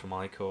Drawn from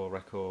Icor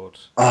record.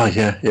 Oh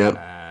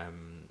yeah.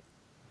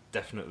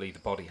 Definitely the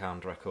Body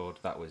Hound record.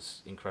 That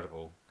was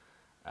incredible.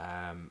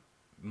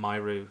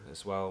 Myru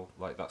as well.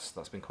 Like that's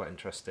been quite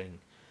interesting.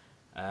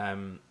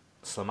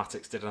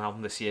 Slamatics did an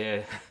album this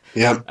year.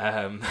 Yeah.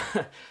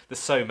 There's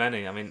so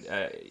many. I mean,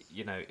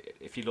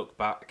 if you look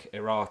back,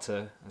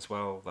 Errata as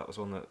well. That was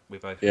one that we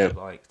both really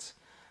liked.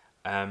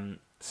 So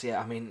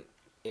yeah, I mean,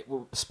 it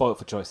was spoiled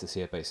for choice this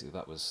year. Basically,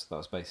 that was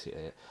basically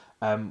it.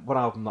 One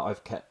album that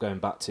I've kept going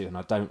back to, and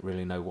I don't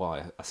really know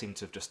why. I seem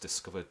to have just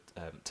discovered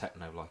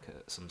techno like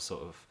some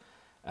sort of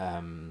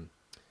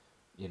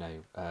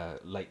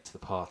late to the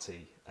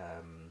party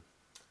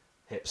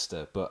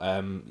hipster. But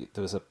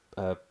there was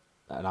an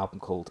album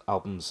called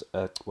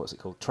what's it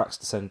called? Tracks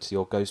Descend to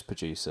Your Ghost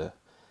Producer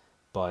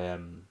by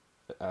an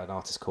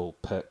artist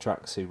called Perk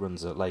Tracks, who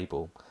runs a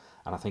label,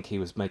 and I think he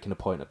was making a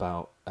point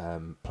about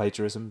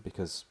plagiarism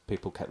because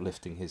people kept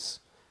lifting his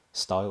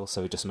style,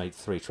 so he just made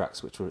 3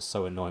 tracks which were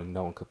so annoying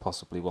no one could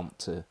possibly want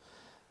to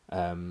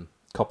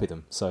copy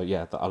them. So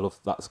yeah, I love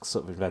that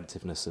sort of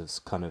inventiveness has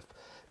kind of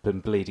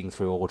been bleeding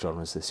through all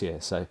genres this year.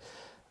 So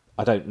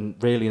I don't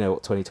really know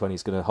what 2020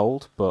 is going to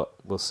hold, but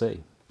we'll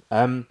see.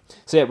 So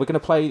yeah, we're going to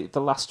play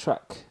the last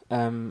track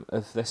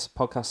of this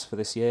podcast for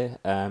this year,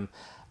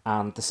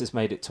 and this has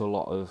made it to a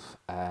lot of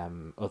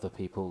other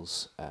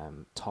people's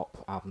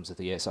top albums of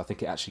the year. So I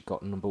think it actually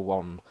got number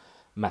 1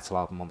 metal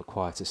album on the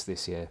Quietest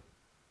this year,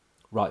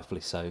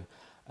 rightfully so.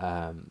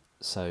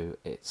 So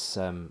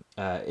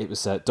it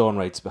was Dawn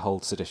Raid's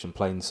Behold Sedition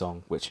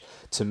Plainsong, which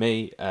to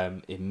me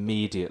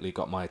immediately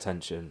got my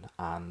attention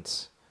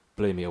and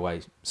blew me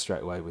away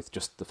straight away with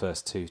just the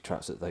first 2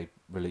 tracks that they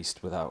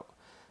released without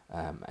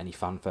any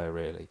fanfare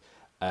really.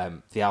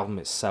 The album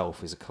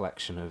itself is a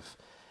collection of,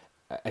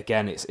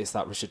 again, it's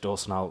that Richard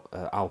Dawson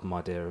album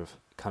idea of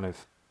kind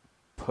of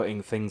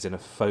putting things in a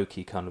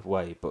folky kind of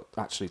way, but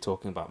actually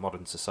talking about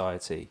modern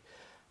society.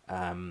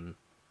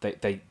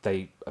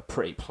 They are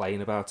pretty plain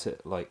about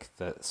it, like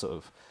that sort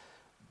of,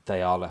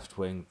 they are left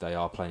wing, they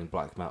are playing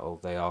black metal,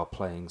 they are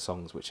playing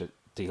songs which are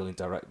dealing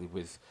directly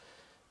with,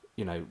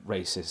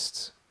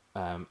 racist,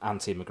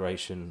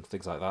 anti-immigration,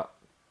 things like that.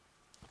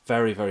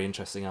 Very, very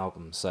interesting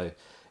album. So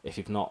if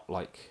you've not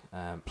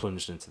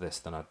plunged into this,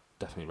 then I'd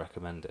definitely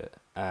recommend it.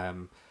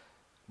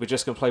 We're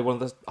just going to play one of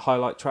the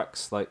highlight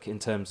tracks, like in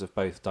terms of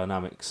both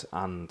dynamics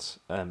and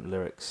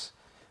lyrics,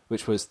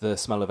 which was The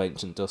Smell of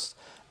Ancient Dust.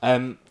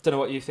 Don't know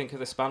what you think of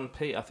this band,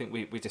 Pete. I think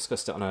we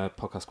discussed it on a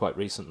podcast quite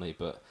recently,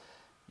 but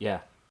yeah.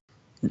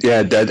 Yeah,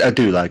 I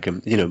do like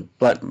them.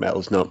 Black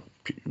metal's not,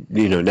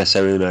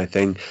 necessarily my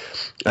thing.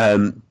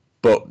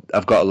 But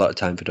I've got a lot of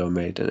time for Dawn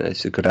Raid, and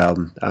it's a good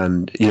album,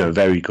 and a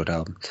very good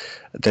album.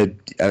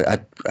 I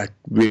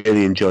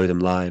really enjoy them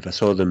live. I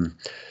saw them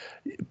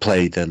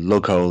play the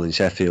Lug Hole in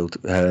Sheffield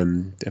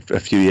a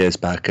few years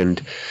back,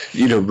 and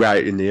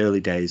right in the early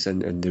days,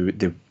 and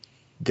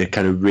they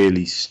kind of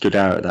really stood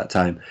out at that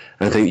time.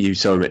 And I think you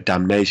saw them at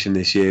Damnation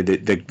this year.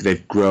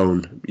 They've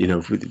grown.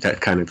 That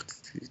kind of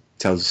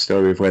tells a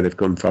story of where they've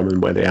come from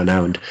and where they are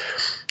now. And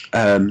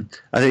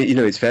I think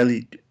it's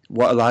fairly.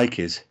 What I like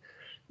is,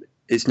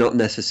 it's not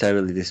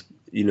necessarily this,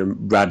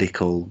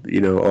 radical,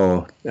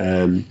 or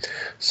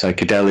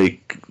psychedelic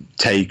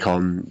take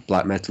on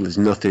black metal. There's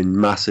nothing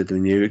massively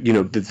new.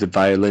 There's the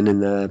violin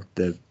in there,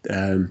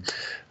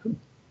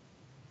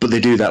 but they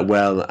do that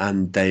well,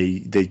 and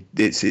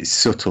it's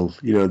subtle.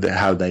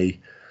 How they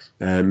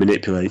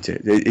manipulate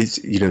it.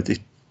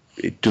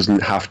 It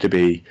doesn't have to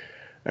be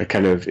a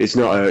kind of. It's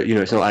not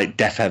it's not like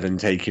Death Heaven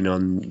taking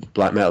on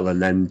black metal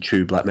and then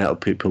true black metal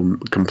people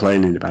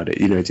complaining about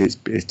it. It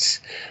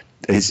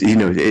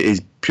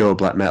is pure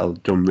black metal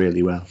done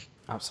really well.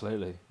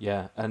 Absolutely,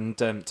 yeah. And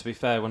to be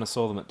fair, when I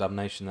saw them at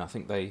Damnation, I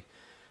think they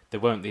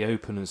weren't the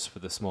openers for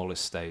the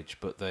smallest stage,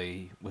 but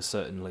they were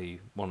certainly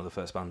one of the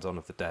first bands on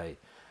of the day.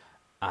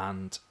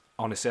 And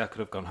honestly, I could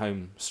have gone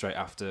home straight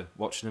after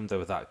watching them. They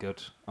were that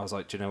good. I was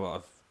like, do you know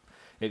what?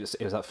 It was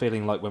that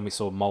feeling like when we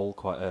saw Mole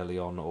quite early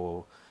on,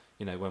 or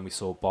when we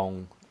saw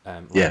Bong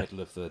in the middle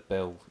of the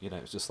bill. It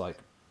was just like,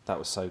 that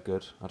was so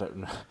good. I don't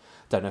know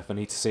if I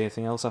need to see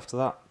anything else after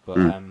that. But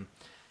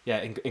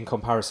in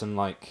comparison,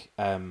 like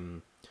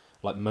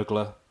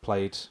Muggler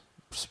played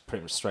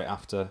pretty much straight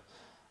after.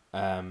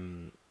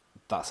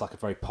 That's like a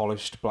very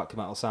polished black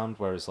metal sound,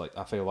 whereas like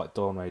I feel like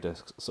Dawn Raid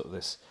is sort of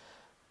this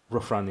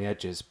rough around the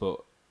edges,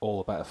 but all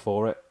the better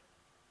for it.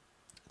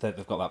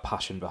 They've got that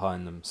passion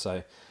behind them.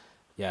 So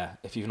yeah,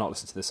 if you've not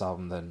listened to this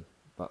album, then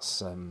that's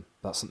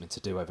something to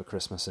do over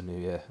Christmas and New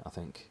Year. I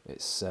think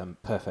it's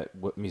perfect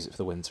music for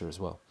the winter as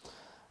well.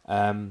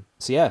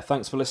 So yeah,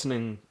 thanks for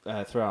listening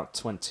throughout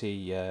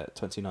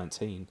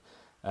 2019.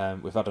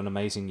 We've had an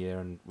amazing year,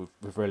 and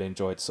we've really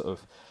enjoyed sort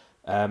of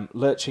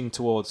lurching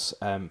towards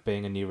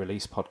being a new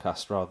release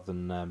podcast rather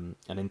than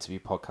an interview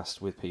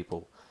podcast with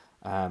people.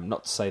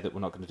 Not to say that we're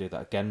not going to do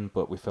that again,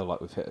 but we feel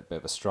like we've hit a bit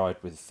of a stride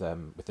with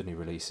the new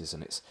releases,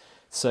 and it's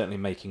certainly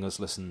making us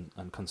listen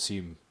and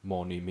consume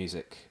more new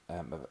music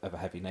of a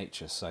heavy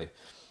nature. So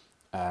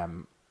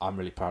I'm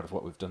really proud of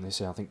what we've done this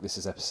year. I think this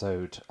is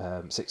episode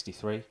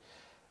 63.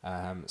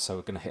 So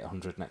we're going to hit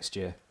 100 next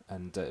year,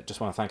 and just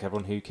want to thank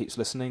everyone who keeps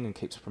listening and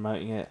keeps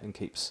promoting it and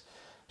keeps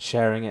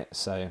sharing it.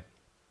 So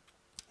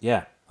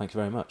yeah, thank you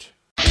very much.